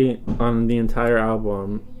 3 on the entire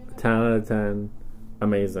album, 10 out of 10,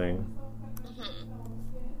 amazing.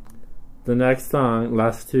 The next song,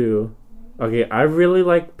 last 2. Okay, I really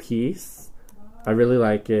like Peace. I really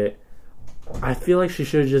like it. I feel like she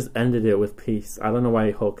should have just ended it with Peace. I don't know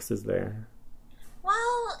why Hoax is there.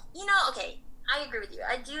 Well, you know, okay, I agree with you.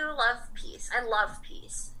 I do love Peace. I love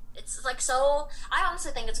Peace. It's like so... I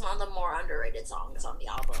honestly think it's one of the more underrated songs on the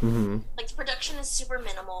album. Like, the production is super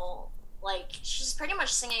minimal. Like, she's pretty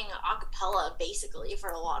much singing a cappella, basically, for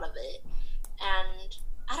a lot of it. And,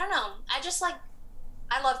 I don't know. I just, like...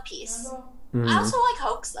 I love Peace. I also like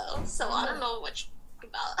Hoax, though, so I don't know what you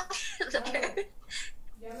about there.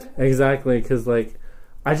 Exactly, because, like,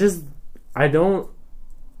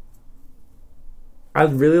 I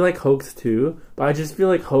really like Hoax too, but I just feel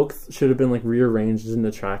like Hoax should have been like rearranged in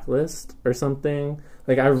the track list or something.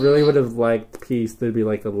 Like, I really would have liked Peace to be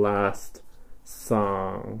like the last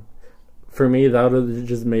song. For me, that would have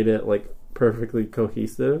just made it like perfectly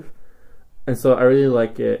cohesive. And so I really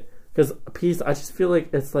like it. Because Peace, I just feel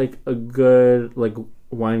like it's like a good like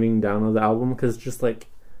winding down of the album, because just like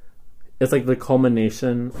it's like the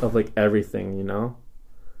culmination of like everything, you know?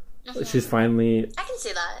 She's finally... I can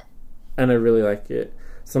see that. And I really like it.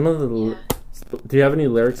 Some of the... Do you have any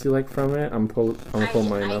lyrics you like from it? I'm gonna pull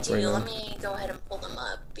mine up right now. Let me go ahead and pull them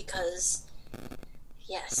up, because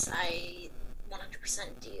yes, I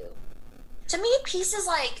 100% do. To me, Peace is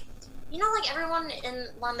like, you know, like everyone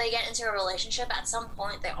when they get into a relationship, at some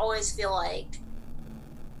point they always feel like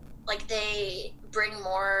like they bring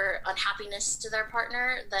more unhappiness to their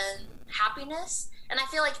partner than happiness. And I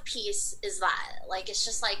feel like peace is that. Like it's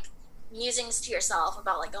just like musings to yourself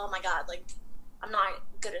about like, oh my god, like I'm not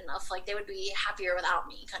good enough. Like they would be happier without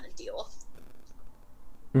me, kind of deal.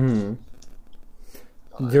 Hmm.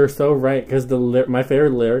 You're so right, because my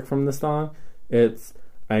favorite lyric from the song, it's,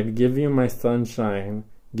 I'd give you my sunshine,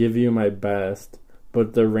 give you my best,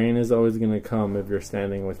 but the rain is always going to come if you're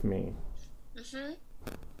standing with me. Mm-hmm.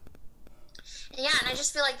 Yeah, and I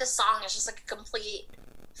just feel like this song is just like a complete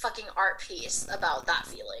fucking art piece about that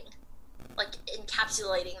feeling. Like,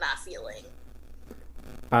 encapsulating that feeling.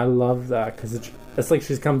 I love that, because it's like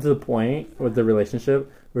she's come to the point with the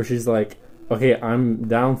relationship where she's like, okay, I'm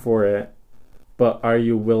down for it, but are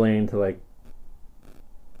you willing to, like,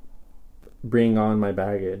 bring on my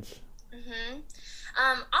baggage? Mm-hmm.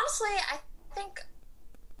 Honestly, I think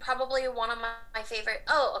probably one of my favorite...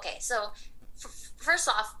 Oh, okay, so first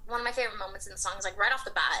off, one of my favorite moments in the song is like right off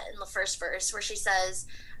the bat in the first verse where she says,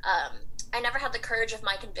 I never had the courage of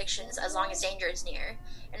my convictions as long as danger is near,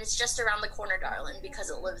 and it's just around the corner, darling, because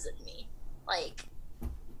it lives in me. Like,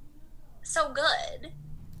 so good.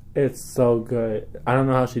 It's so good. I don't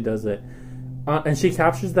know how she does it. And she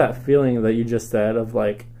captures that feeling that you just said of,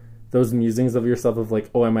 like, those musings of yourself of, like,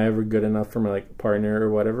 oh, am I ever good enough for my, like, partner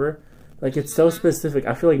or whatever? Like, it's so specific.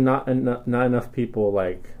 I feel like not enough people,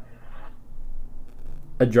 like,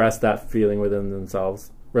 address that feeling within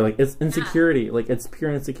themselves. Where, like, it's insecurity. Yeah. Like, it's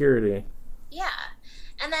pure insecurity. Yeah.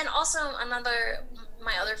 And then also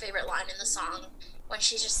my other favorite line in the song, when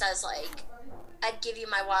she just says, like, I'd give you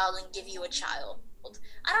my wild and give you a child.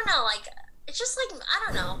 I don't know, like, it's just, like, I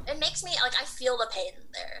don't know. It makes me, like, I feel the pain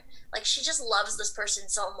there. Like, she just loves this person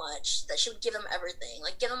so much that she would give him everything.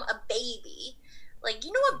 Like, give him a baby. Like,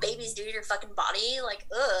 you know what babies do to your fucking body? Like,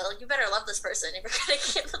 ugh, like, you better love this person if you're gonna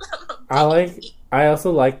give them a baby. I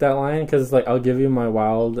also like that line, because it's like, I'll give you my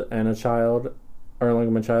wild and a child, or, like,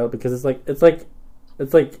 my child, because it's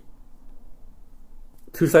like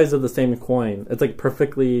two sides of the same coin. It's, like,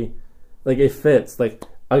 perfectly, like, it fits. Like,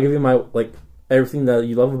 I'll give you my, like, everything that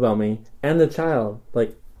you love about me, and the child.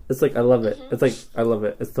 Like, it's like, I love it. Mm-hmm. It's like, I love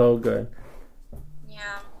it. It's so good.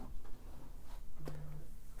 Yeah.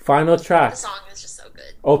 Final track. The song is just so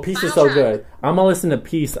good. Oh, Peace is so good. I'm gonna listen to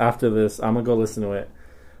Peace after this. I'm gonna go listen to it.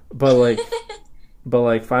 But,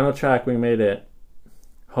 like, final track, we made it.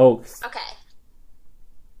 Hoax. Okay.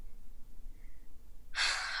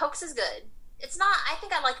 Hoax is good. It's not, I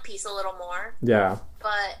think I like Peace a little more. Yeah.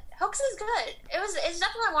 But Hoax is good. It's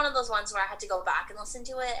definitely one of those ones where I had to go back and listen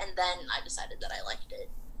to it, and then I decided that I liked it.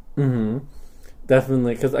 Mm-hmm.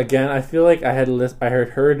 Definitely, because again, I feel like I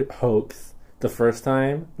heard Hoax the first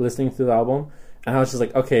time listening to the album, and I was just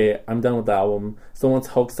like, okay, I'm done with the album. So once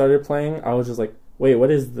Hoax started playing, I was just like, wait,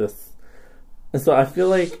 what is this? And so I feel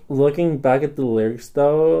like looking back at the lyrics,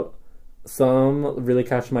 though, some really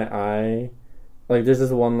catch my eye. Like, there's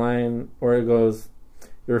this one line where it goes,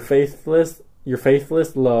 Your faithless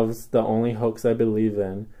love's the only hoax I believe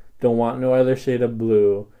in. Don't want no other shade of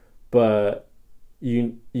blue, but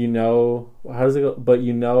you know, how does it go? But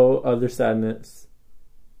you know other sadness.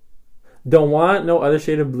 Don't want no other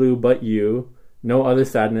shade of blue but you. No other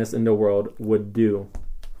sadness in the world would do.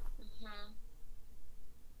 Mm-hmm.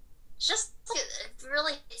 It's just, it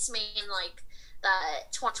really hits me in, like,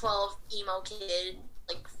 that 2012 emo kid,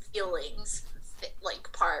 like, feelings,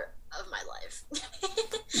 like, part of my life.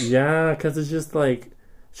 Yeah, because it's just like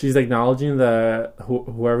she's acknowledging that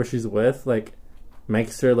whoever she's with, like,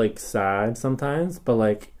 makes her, like, sad sometimes, but,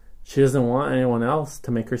 like, she doesn't want anyone else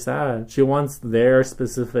to make her sad. She wants their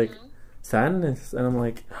specific sadness, and I'm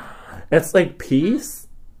like, it's like Peace,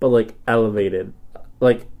 but, like, elevated,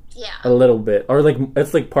 like, a little bit, or, like,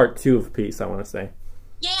 it's like part 2 of Peace, I want to say.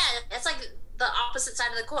 Yeah, it's like the opposite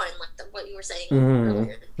side of the coin, like what you were saying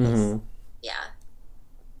earlier. Mm-hmm. Yeah.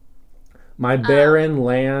 My barren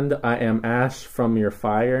land, I am ash from your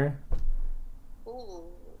fire. Ooh.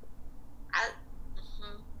 I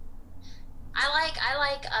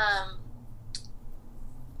like,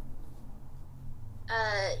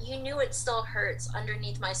 you knew it still hurts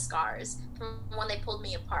underneath my scars from when they pulled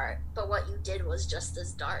me apart, but what you did was just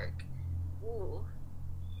as dark. Ooh.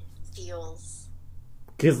 Feels.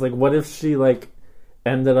 Because, like, what if she, like,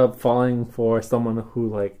 ended up falling for someone who,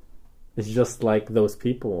 like, is just like those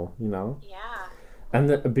people, you know? Yeah.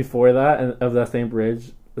 And before that, of that same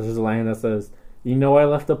bridge, there's a line that says, you know I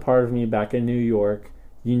left a part of me back in New York.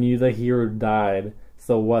 You knew the hero died,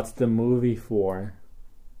 so what's the movie for?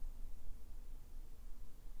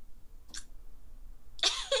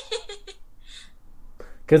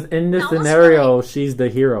 Because in this scenario, she's the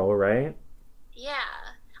hero, right? Yeah.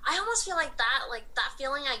 I almost feel like that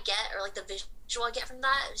feeling I get the visual I get from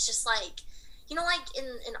that. It's just like, you know, like in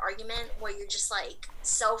an argument where you're just like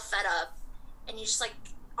so fed up and you just like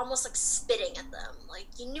almost like spitting at them. Like,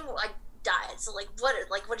 you knew I died, so like what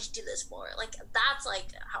did you do this for? Like, that's like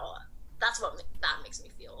how, that's what that makes me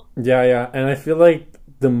feel. Yeah, and I feel like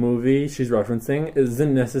the movie she's referencing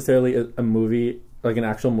isn't necessarily a movie, like an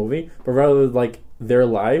actual movie, but rather like their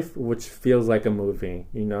life, which feels like a movie,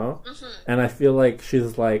 you know? And I feel like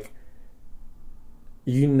she's like,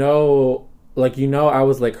 I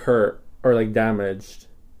was like hurt or like damaged.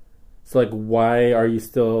 So like, why are you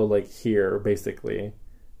still like here, basically?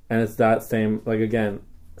 And it's that same, like, again,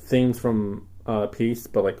 themes from Peace,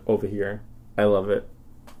 but like over here. I love it.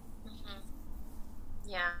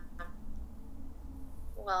 Yeah.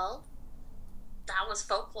 Well, that was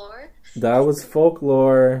Folklore. That was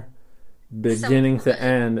Folklore, beginning to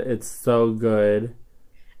end. It's so good.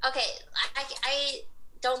 Okay, I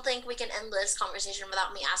don't think we can end this conversation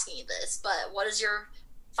without me asking you this, but what is your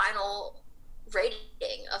final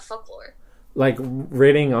rating of Folklore? Like,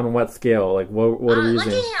 rating on what scale? Like, what are we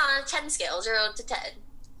using? Like, on a 10 scale, 0 to 10.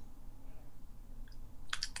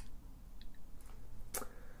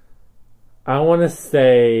 I want to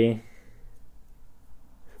say...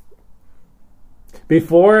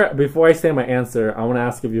 Before I say my answer, I want to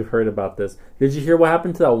ask if you've heard about this. Did you hear what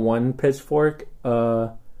happened to that one Pitchfork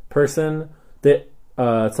person? That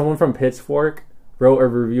someone from Pitchfork wrote a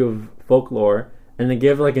review of Folklore, and they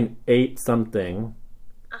gave like an 8 something.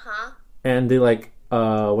 And they like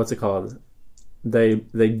what's it called? They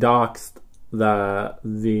doxed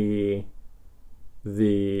the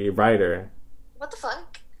writer. What the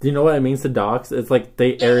fuck? Do you know what it means to dox? It's like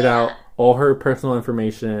they aired out all her personal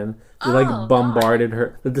information. They like bombarded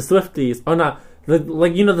her. The Swifties. Oh, not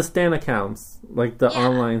like, you know, the Stan accounts, like the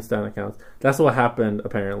online Stan accounts. That's what happened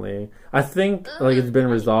apparently. I think like it's been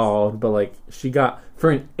resolved, but like she got for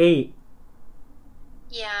an 8.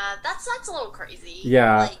 Yeah, that's a little crazy.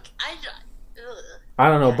 Yeah, like I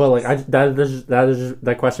don't know, but like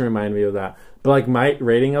that question reminded me of that. But like my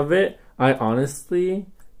rating of it, I honestly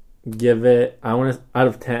give it. Out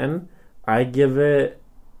of 10, I give it.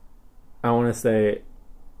 I want to say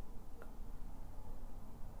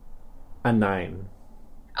a 9.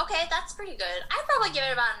 Okay, that's pretty good. I'd probably give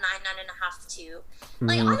it about a 9.5 too.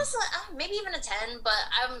 Like, honestly, maybe even a 10, but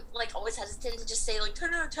I'm like always hesitant to just say like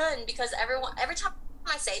 10 out of 10 because every time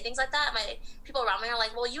I say things like that, my people around me are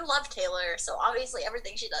like, well, you love Taylor, so obviously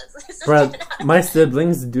everything she does is Bro, my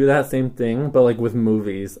siblings do that same thing, but like with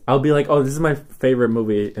movies. I'll be like, oh, this is my favorite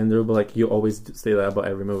movie, and they'll be like, you always say that about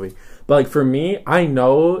every movie. But like for me, I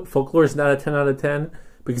know Folklore is not a 10 out of 10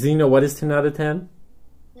 because you know what is 10 out of 10?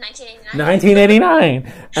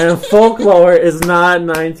 1989. And Folklore is not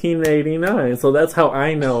 1989. So that's how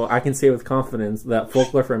I know I can say with confidence that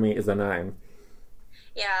Folklore for me is a 9.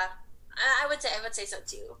 Yeah. I would say so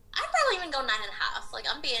too. I'd probably even go 9.5. Like,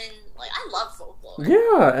 I'm being like, I love Folklore.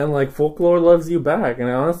 Yeah, and like Folklore loves you back, and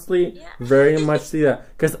I honestly very much see that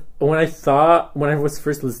because when I was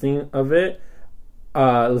first listening to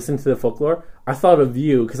the Folklore, I thought of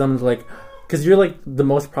you because I'm like, because you're like the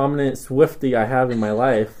most prominent Swiftie I have in my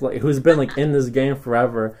life, like who's been like in this game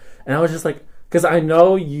forever, and I was just like, because I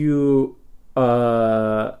know you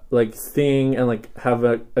like sing and like have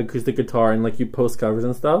an acoustic guitar and like you post covers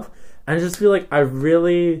and stuff. I just feel like I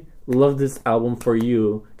really love this album for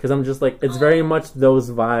you because I'm just like, it's very much those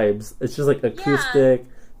vibes. It's just like acoustic,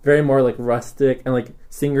 very more like rustic and like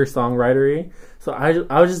singer-songwritery. So I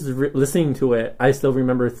was just listening to it. I still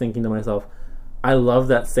remember thinking to myself, I love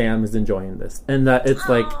that Sam is enjoying this and that it's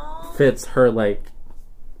like fits her like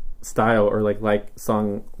style or like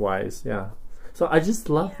song-wise. Yeah. So I just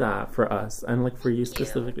love that for us and like for you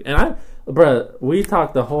specifically. And we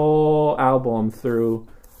talked the whole album through.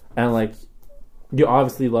 And like, you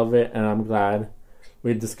obviously love it, and I'm glad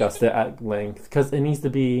we discussed it at length because it needs to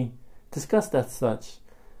be discussed as such.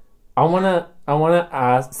 I wanna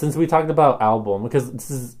ask, since we talked about album, because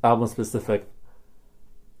this is album specific.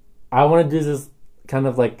 I want to do this kind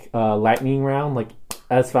of like lightning round, like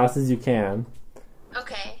as fast as you can.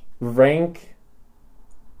 Okay. Rank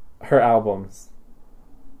her albums.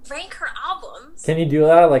 Rank her albums. Can you do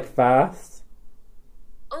that like fast?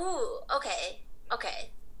 Ooh, okay.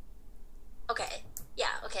 Yeah,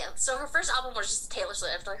 okay. So her first album was just Taylor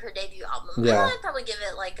Swift, like her debut album. Yeah. I'd probably give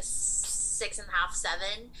it like a 6.5, 7.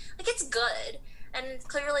 Like, it's good. And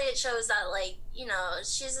clearly it shows that, like, you know,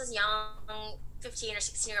 she's this young 15 or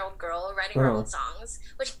 16-year-old girl writing her own songs,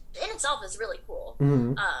 which in itself is really cool.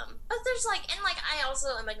 But there's like, and like, I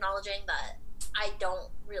also am acknowledging that I don't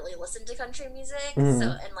really listen to country music. So,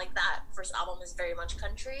 and like that first album is very much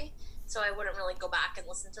country. So I wouldn't really go back and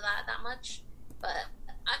listen to that much. But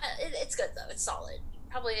It's good though. It's solid.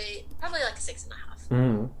 Probably like a 6.5.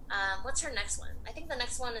 Mm. What's her next one? I think the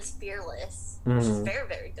next one is Fearless, Mm. which is very,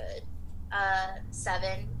 very good.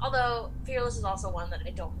 7. Although Fearless is also one that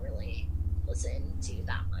I don't really listen to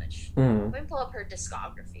that much. Mm. Let me pull up her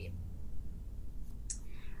discography.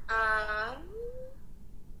 Let's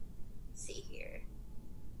see here.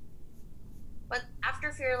 But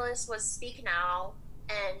after Fearless was Speak Now,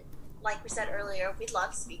 and like we said earlier, we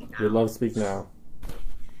love Speak Now. We love Speak Now.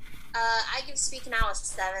 I give Speak Now a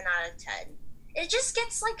 7 out of 10. It just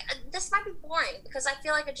gets like, this might be boring because I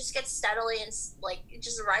feel like it just gets steadily and like it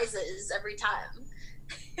just rises every time.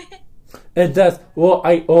 It does.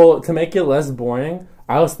 Well, to make it less boring,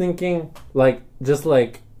 I was thinking just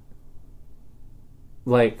like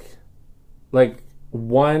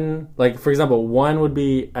one, like for example, 1 would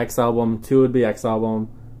be X album, 2 would be X album,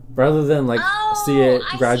 rather than see it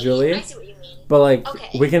gradually. I see what you mean. But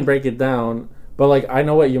Okay. we can break it down. But I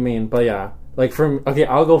know what you mean. But yeah,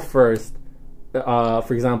 I'll go first.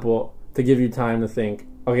 For example, to give you time to think.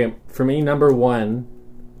 Okay, for me, number 1,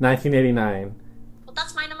 1989. Well,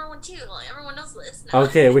 that's my number 1 too. Like, everyone knows this. No.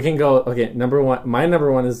 Okay, we can go. Okay, number 1. My number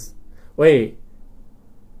 1 is. Wait.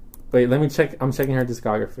 Let me check. I'm checking her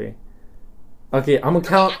discography. Okay, I'm gonna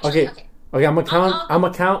count. Okay, I'm gonna count. I'm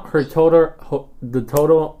gonna count her the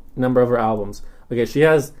total number of her albums. Okay, she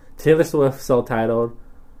has Taylor Swift self-titled,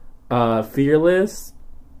 Fearless,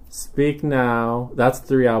 Speak Now. That's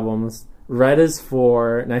 3 albums. Red is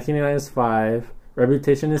 4. 1989 is 5.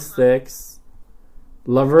 Reputation is 6.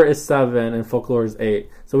 Lover is 7, and Folklore is 8.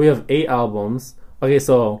 So we have 8 albums. Okay,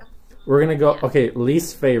 so we're gonna go. Okay,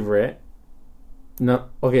 least favorite. No.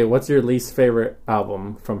 Okay, what's your least favorite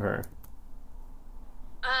album from her?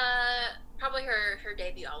 Probably her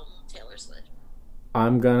debut album, Taylor Swift.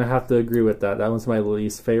 I'm gonna have to agree with that. That one's my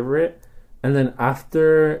least favorite. And then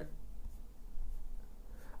after,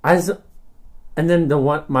 and then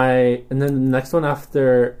the next one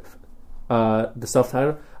after, the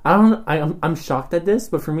self-titled. I'm shocked at this,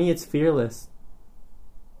 but for me, it's Fearless.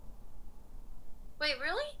 Wait,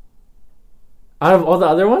 really? Out of all the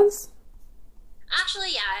other ones,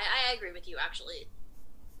 Actually, yeah, I agree with you. Actually,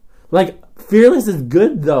 Fearless is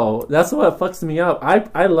good though. That's what fucks me up.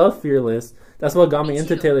 I love Fearless. That's what got me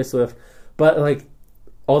into too. Taylor Swift. But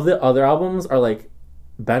all the other albums are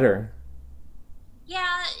better.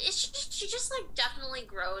 yeah, she just definitely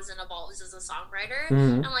grows and evolves as a songwriter,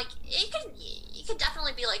 Mhm. and it could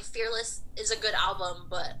definitely be Fearless is a good album,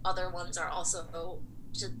 but other ones are also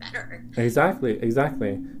just better. Exactly.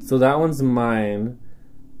 So that one's mine.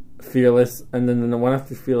 Fearless, and then the one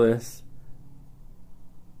after Fearless.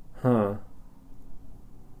 Huh.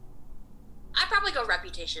 I'd probably go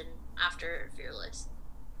Reputation after Fearless.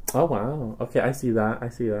 Oh wow. Okay, I see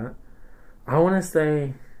that. I want to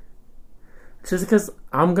say, just because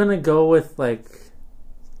I'm gonna go with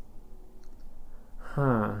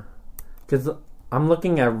because I'm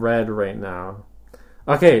looking at Red right now.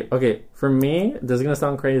 Okay. For me, this is gonna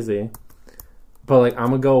sound crazy, but I'm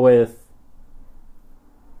gonna go with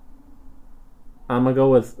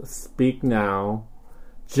Speak Now,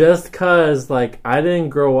 just cause I didn't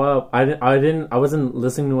grow up. I wasn't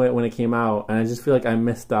listening to it when it came out, and I just feel I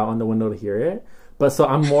missed out on the window to hear it. But so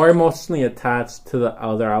I'm more emotionally attached to the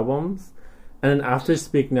other albums. And then after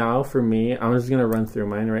Speak Now, for me, I'm just gonna run through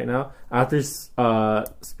mine right now. After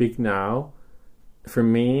Speak Now, for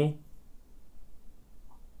me,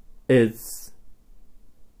 it's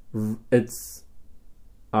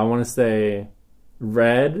I want to say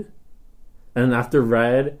Red. And after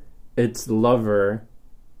Red, it's Lover.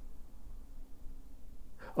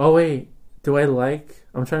 Oh wait,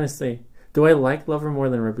 I'm trying to say, do I like Lover more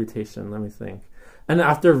than Reputation? Let me think. And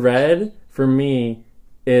after Red, for me,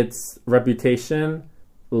 it's Reputation,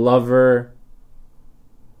 Lover,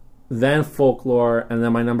 then Folklore, and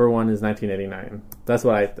then my number 1 is 1989. That's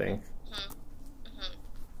what I think.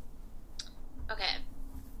 Okay.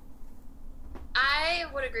 I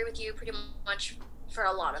would agree with you pretty much for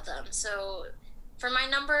a lot of them. So for my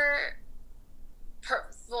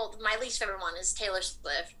my least favorite one is Taylor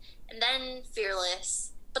Swift, and then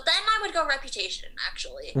Fearless, but then I would go Reputation,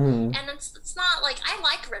 actually. Mm-hmm. And it's not I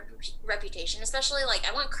like Reputation, especially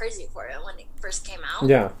I went crazy for it when it first came out.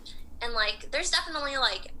 Yeah. And there's definitely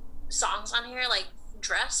songs on here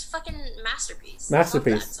Dress, fucking masterpiece.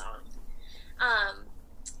 Masterpiece. I love that song.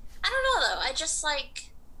 I don't know though. I just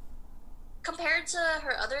compared to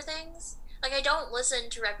her other things, I don't listen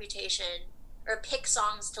to Reputation or pick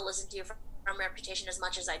songs to listen to from Reputation as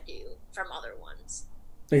much as I do from other ones.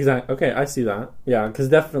 Exactly. Okay, I see that. Yeah, because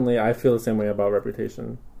definitely I feel the same way about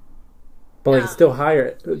Reputation. But it's still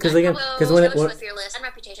higher because when with Fearless and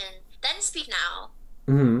Reputation, then Speak Now,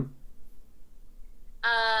 Mm-hmm.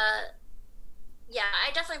 Uh, yeah,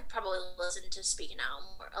 I definitely probably listen to Speak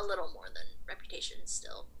Now a little more than Reputation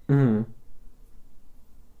still. Mm-hmm.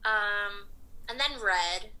 And then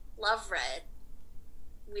Red, love Red.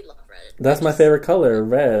 We love Red. That's my favorite color,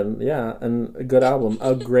 red. Yeah, and a good album.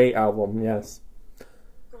 A great album, yes.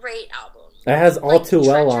 Great album. It has All Like, Too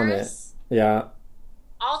Well on it. Treacherous, Yeah.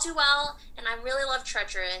 All Too Well, and I really love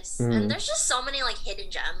Treacherous. Mm. And there's just so many like hidden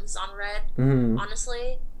gems on Red. Mm.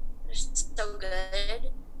 Honestly, they're so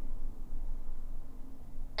good.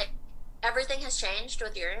 Like everything has changed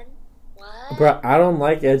with Urine. What? But I don't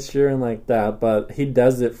like Ed Sheeran like that, but he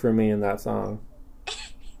does it for me in that song.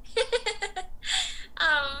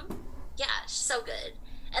 Yeah, she's so good.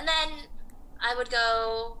 And then I would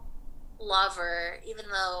go Lover, even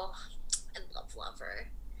though I love Lover.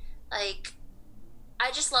 Like,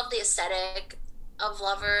 I just love the aesthetic of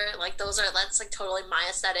Lover. Like, that's like totally my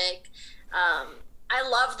aesthetic. I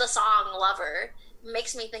love the song Lover. It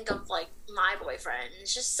makes me think of like my boyfriend.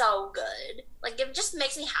 It's just so good. Like, it just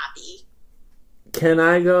makes me happy. Can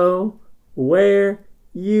I go where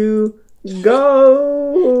you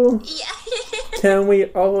go? Yeah. Can we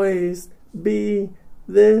always be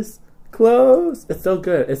this close? It's so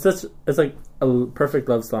good. It's like a perfect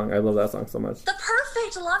love song. I love that song so much. The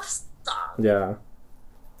perfect love song. Yeah.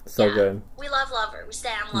 So Yeah. good. We love Lover. We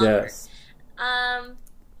stand Lover. Yes. And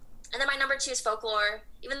then my number 2 is Folklore.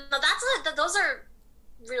 Even though those are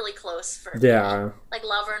really close for me. Yeah. Like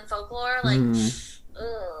Lover and Folklore. Like, Mm.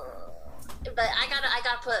 ugh. But I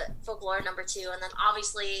gotta put Folklore at number 2, and then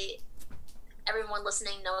obviously everyone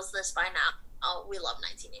listening knows this by now. Oh, we love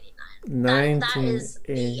 1989. That is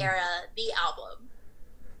the era, the album.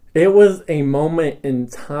 It was a moment in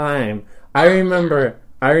time. I remember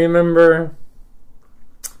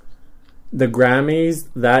the Grammys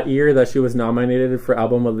that year that she was nominated for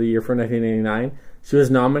Album of the Year for 1989. She was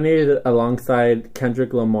nominated alongside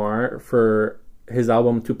Kendrick Lamar for his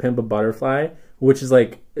album To Pimp a Butterfly, which is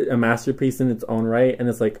like a masterpiece in its own right, and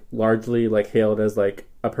it's like largely like hailed as like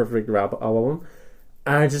a perfect rap album.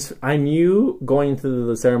 And I knew going to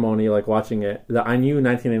the ceremony, like watching it, that I knew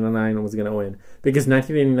 1989 was gonna win because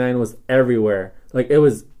 1989 was everywhere. Like it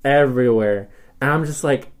was everywhere, and I'm just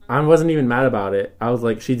like, I wasn't even mad about it. I was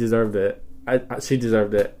like, she deserved it. She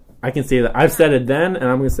deserved it. I can say that. I've said it then, and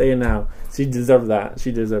I'm gonna say it now. She deserved that.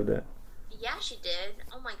 She deserved it. Yeah, she did.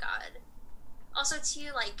 Oh my god. Also, too,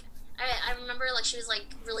 like, I remember, like, she was, like,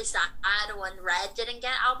 really sad when Red didn't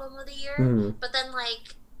get Album of the Year. Mm. But then,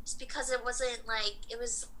 like, just because it wasn't, like, it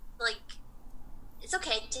was, like, it's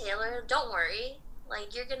okay, Taylor. Don't worry.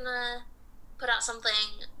 Like, you're gonna put out something,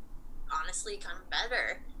 honestly, kind of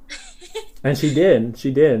better. And she did. She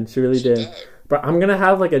did. She really She did. But I'm gonna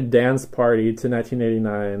have like a dance party to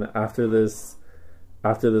 1989 after this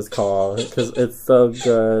call because it's so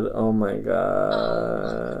good. Oh my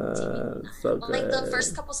god, it's so good. Like the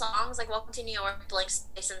first couple songs, like "Welcome to New York," "Blank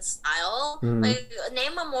Space," and "Style." Mm. Like,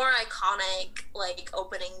 name a more iconic like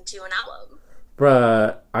opening to an album.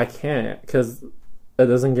 Bruh, I can't because it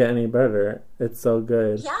doesn't get any better. It's so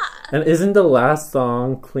good. Yeah. And isn't the last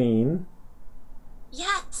song Clean?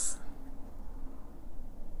 Yes.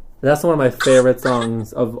 That's one of my favorite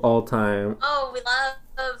songs of all time. Oh, we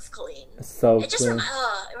love Clean. So It just clean.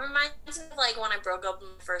 it reminds me of like when I broke up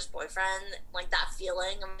with my first boyfriend, like that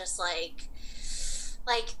feeling. I'm just like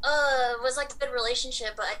it was like a good relationship,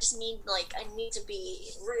 but I just need I need to be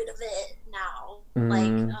rid of it now. Mm.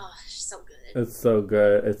 Like, oh, it's so good. It's so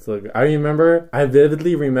good. It's so good. I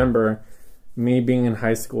vividly remember me being in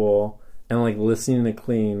high school and like listening to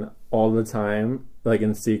Clean all the time, like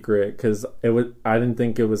in secret, because I didn't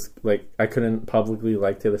think it was like I couldn't publicly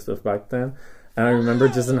like Taylor Swift back then. And I remember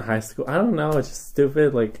just in high school, I don't know, it's just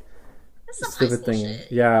stupid, like That's some high stupid school thing. shit.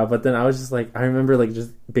 Yeah, but then I was just like, I remember like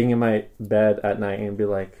just being in my bed at night and be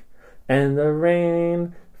like, and the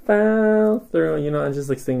rain fell through, and just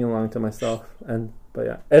like singing along to myself. But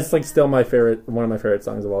yeah, it's like still one of my favorite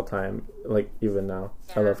songs of all time. Like even now,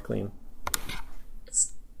 Yeah. I love Clean.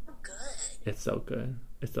 It's so good. It's so good.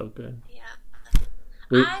 It's so good. Yeah.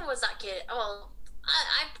 We- I was that kid. Well,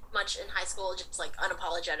 I pretty much in high school just like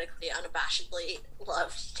unapologetically, unabashedly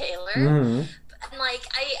loved Taylor. Mhm. And like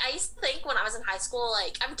I used to think when I was in high school,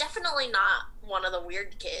 like I'm definitely not one of the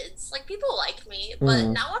weird kids. Like people liked me, but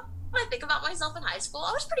Mhm. now when I think about myself in high school,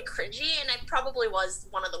 I was pretty cringy, and I probably was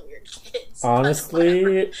one of the weird kids. But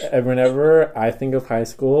Honestly, whatever. whenever I think of high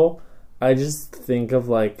school, I just think of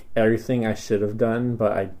like everything I should have done,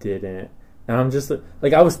 but I didn't. And I'm just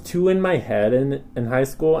like, I was too in my head in high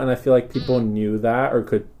school, and I feel like people knew that or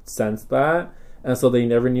could sense that, and so they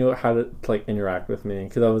never knew how to like interact with me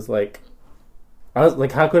because I was like, I was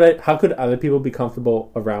like, how could other people be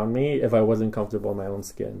comfortable around me if I wasn't comfortable in my own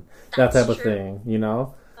skin? That That's type of true. thing, you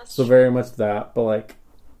know? That's So true. very much that. But like,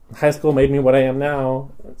 high school made me what I am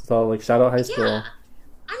now. So like, shout out high Yeah. school.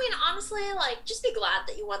 I mean, honestly, like, just be glad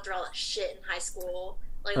that you went through all that shit in high school.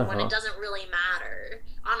 Like, Uh when it huh. doesn't really matter, It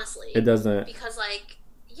honestly. doesn't. Because, like,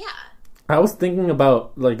 yeah. I was thinking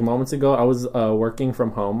about like moments ago. I was working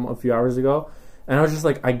from home a few hours ago, and I was just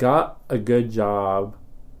like, I got a good job,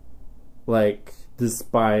 like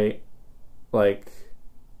despite like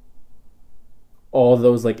all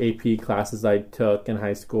those like AP classes I took in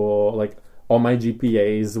high school, like all my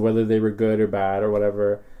GPAs, whether they were good or bad or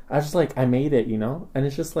whatever. I was just like, I made it, you know? And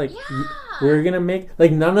it's just like, Yeah. we're gonna make,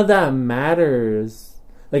 like, none of that matters.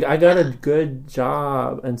 Like, I got a Yeah. good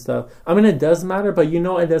job and stuff. I mean, it does matter, but you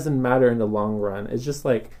know, it doesn't matter in the long run. It's just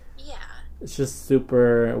like, Yeah. it's just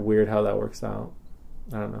super weird how that works out.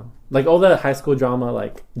 I don't know. Like, all the high school drama,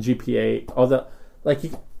 like, GPA, all the, like,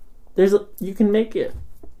 you can make it.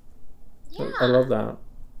 I Yeah. love that.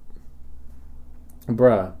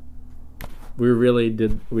 Bruh. We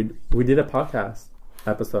did a podcast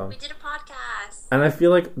episode, We did a podcast. and I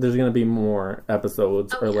feel like there's gonna be more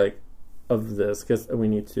episodes Oh, or yeah. like of this because we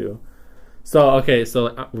need to. So okay,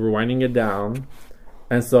 so we're winding it down,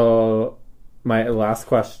 and so my last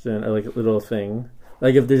question or like little thing,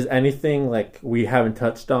 like if there's anything like we haven't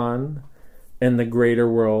touched on in the greater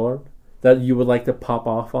world that you would like to pop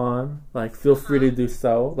off on, like feel free to do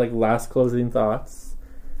so. Like last closing thoughts.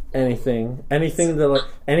 Anything that like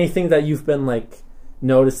anything that you've been like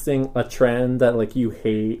noticing a trend that like you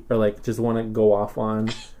hate or like just want to go off on,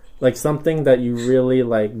 like something that you really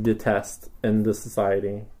like detest in the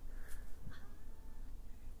society.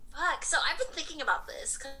 Fuck. So I've been thinking about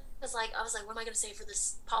this because, like, I was like, what am I gonna say for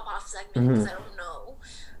this pop off segment? Hmm. Because I don't know.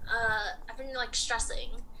 I've been like stressing.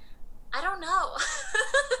 I don't know.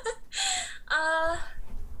 uh.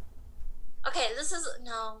 Okay. This is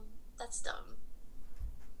no. That's dumb.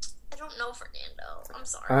 I don't know, Fernando. I'm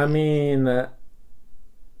sorry. I mean,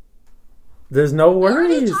 there's no We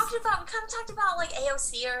already worries. talked about. We kind of talked about like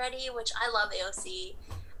AOC already, which I love AOC.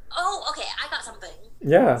 Oh, okay. I got something.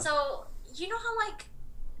 Yeah, So you know how like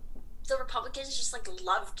the Republicans just like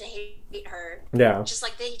love to hate her. yeah, Just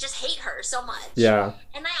like they just hate her so much. yeah.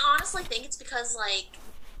 And I honestly think it's because like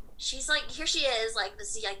she's like here she is like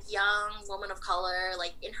this like young woman of color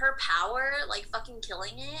like in her power like fucking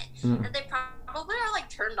killing it, Mm. and they probably are like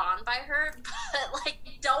turned on by her, but like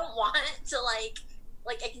don't want to like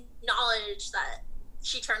acknowledge that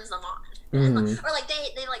she turns them on. Mhm. Or like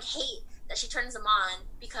they like hate that she turns them on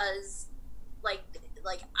because like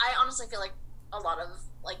I honestly feel like a lot of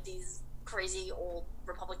like these crazy old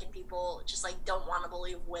Republican people just like don't want to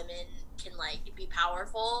believe women can like be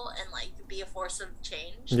powerful and like be a force of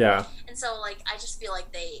change. Yeah, And so like I just feel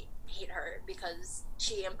like they hate her because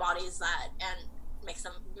she embodies that and makes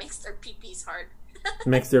their peepees hard.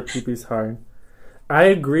 makes their peepees hard. I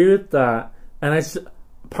agree with that, and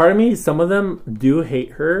part of me, some of them do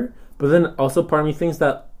hate her, but then also part of me thinks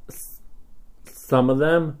that some of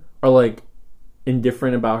them are like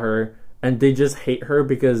indifferent about her, and they just hate her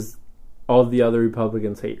because all the other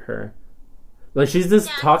Republicans hate her. Like she's this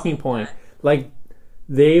Yeah, I can talking see point. that. Like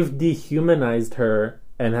they've dehumanized her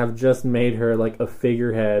and have just made her like a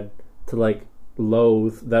figurehead to like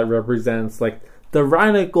loathe that represents like the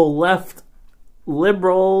radical left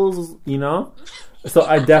liberals, you know? So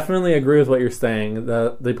I definitely agree with what you're saying.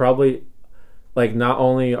 That they probably like not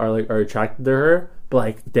only are attracted to her, but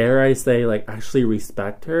like dare I say like actually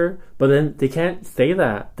respect her. But then they can't say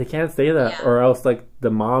that. They can't say that, Yeah. or else like the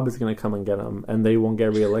mob is gonna come and get them, and they won't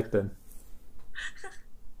get reelected.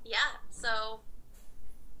 Yeah, so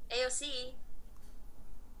AOC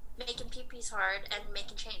making peepees hard and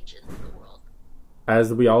making change in the world.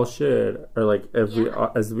 As we all should, or like if we Yeah.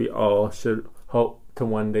 as we all should hope to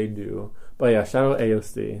one day do. But yeah, shout out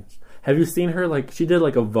AOC. Have you seen her? Like she did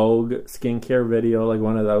like a Vogue skincare video, like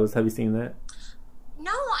one of those. Have you seen that? No,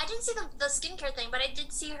 I didn't see the skincare thing, but I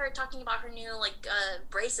did see her talking about her new like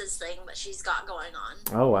braces thing that she's got going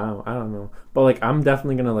on. Oh wow, I don't know, but like I'm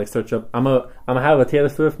definitely gonna like search up. I'm gonna have a Taylor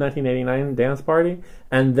Swift 1989 dance party,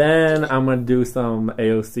 and then I'm gonna do some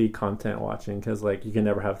AOC content watching because like you can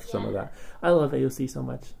never have some of Yeah. that. I love AOC so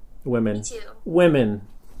much. Women, Me too. women.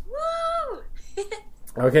 Woo!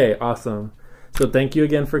 Okay, awesome. So thank you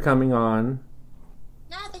again for coming on.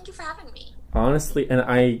 Nah, thank you for having me. Honestly, and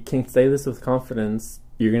I can say this with confidence,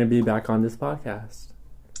 you're gonna be back on this podcast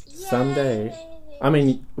someday. Yay! I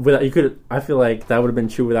mean, without you could. I feel like that would have been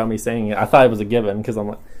true without me saying it. I thought it was a given because I'm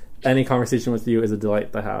like, any conversation with you is a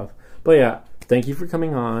delight to have. But yeah, thank you for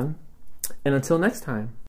coming on, and until next time.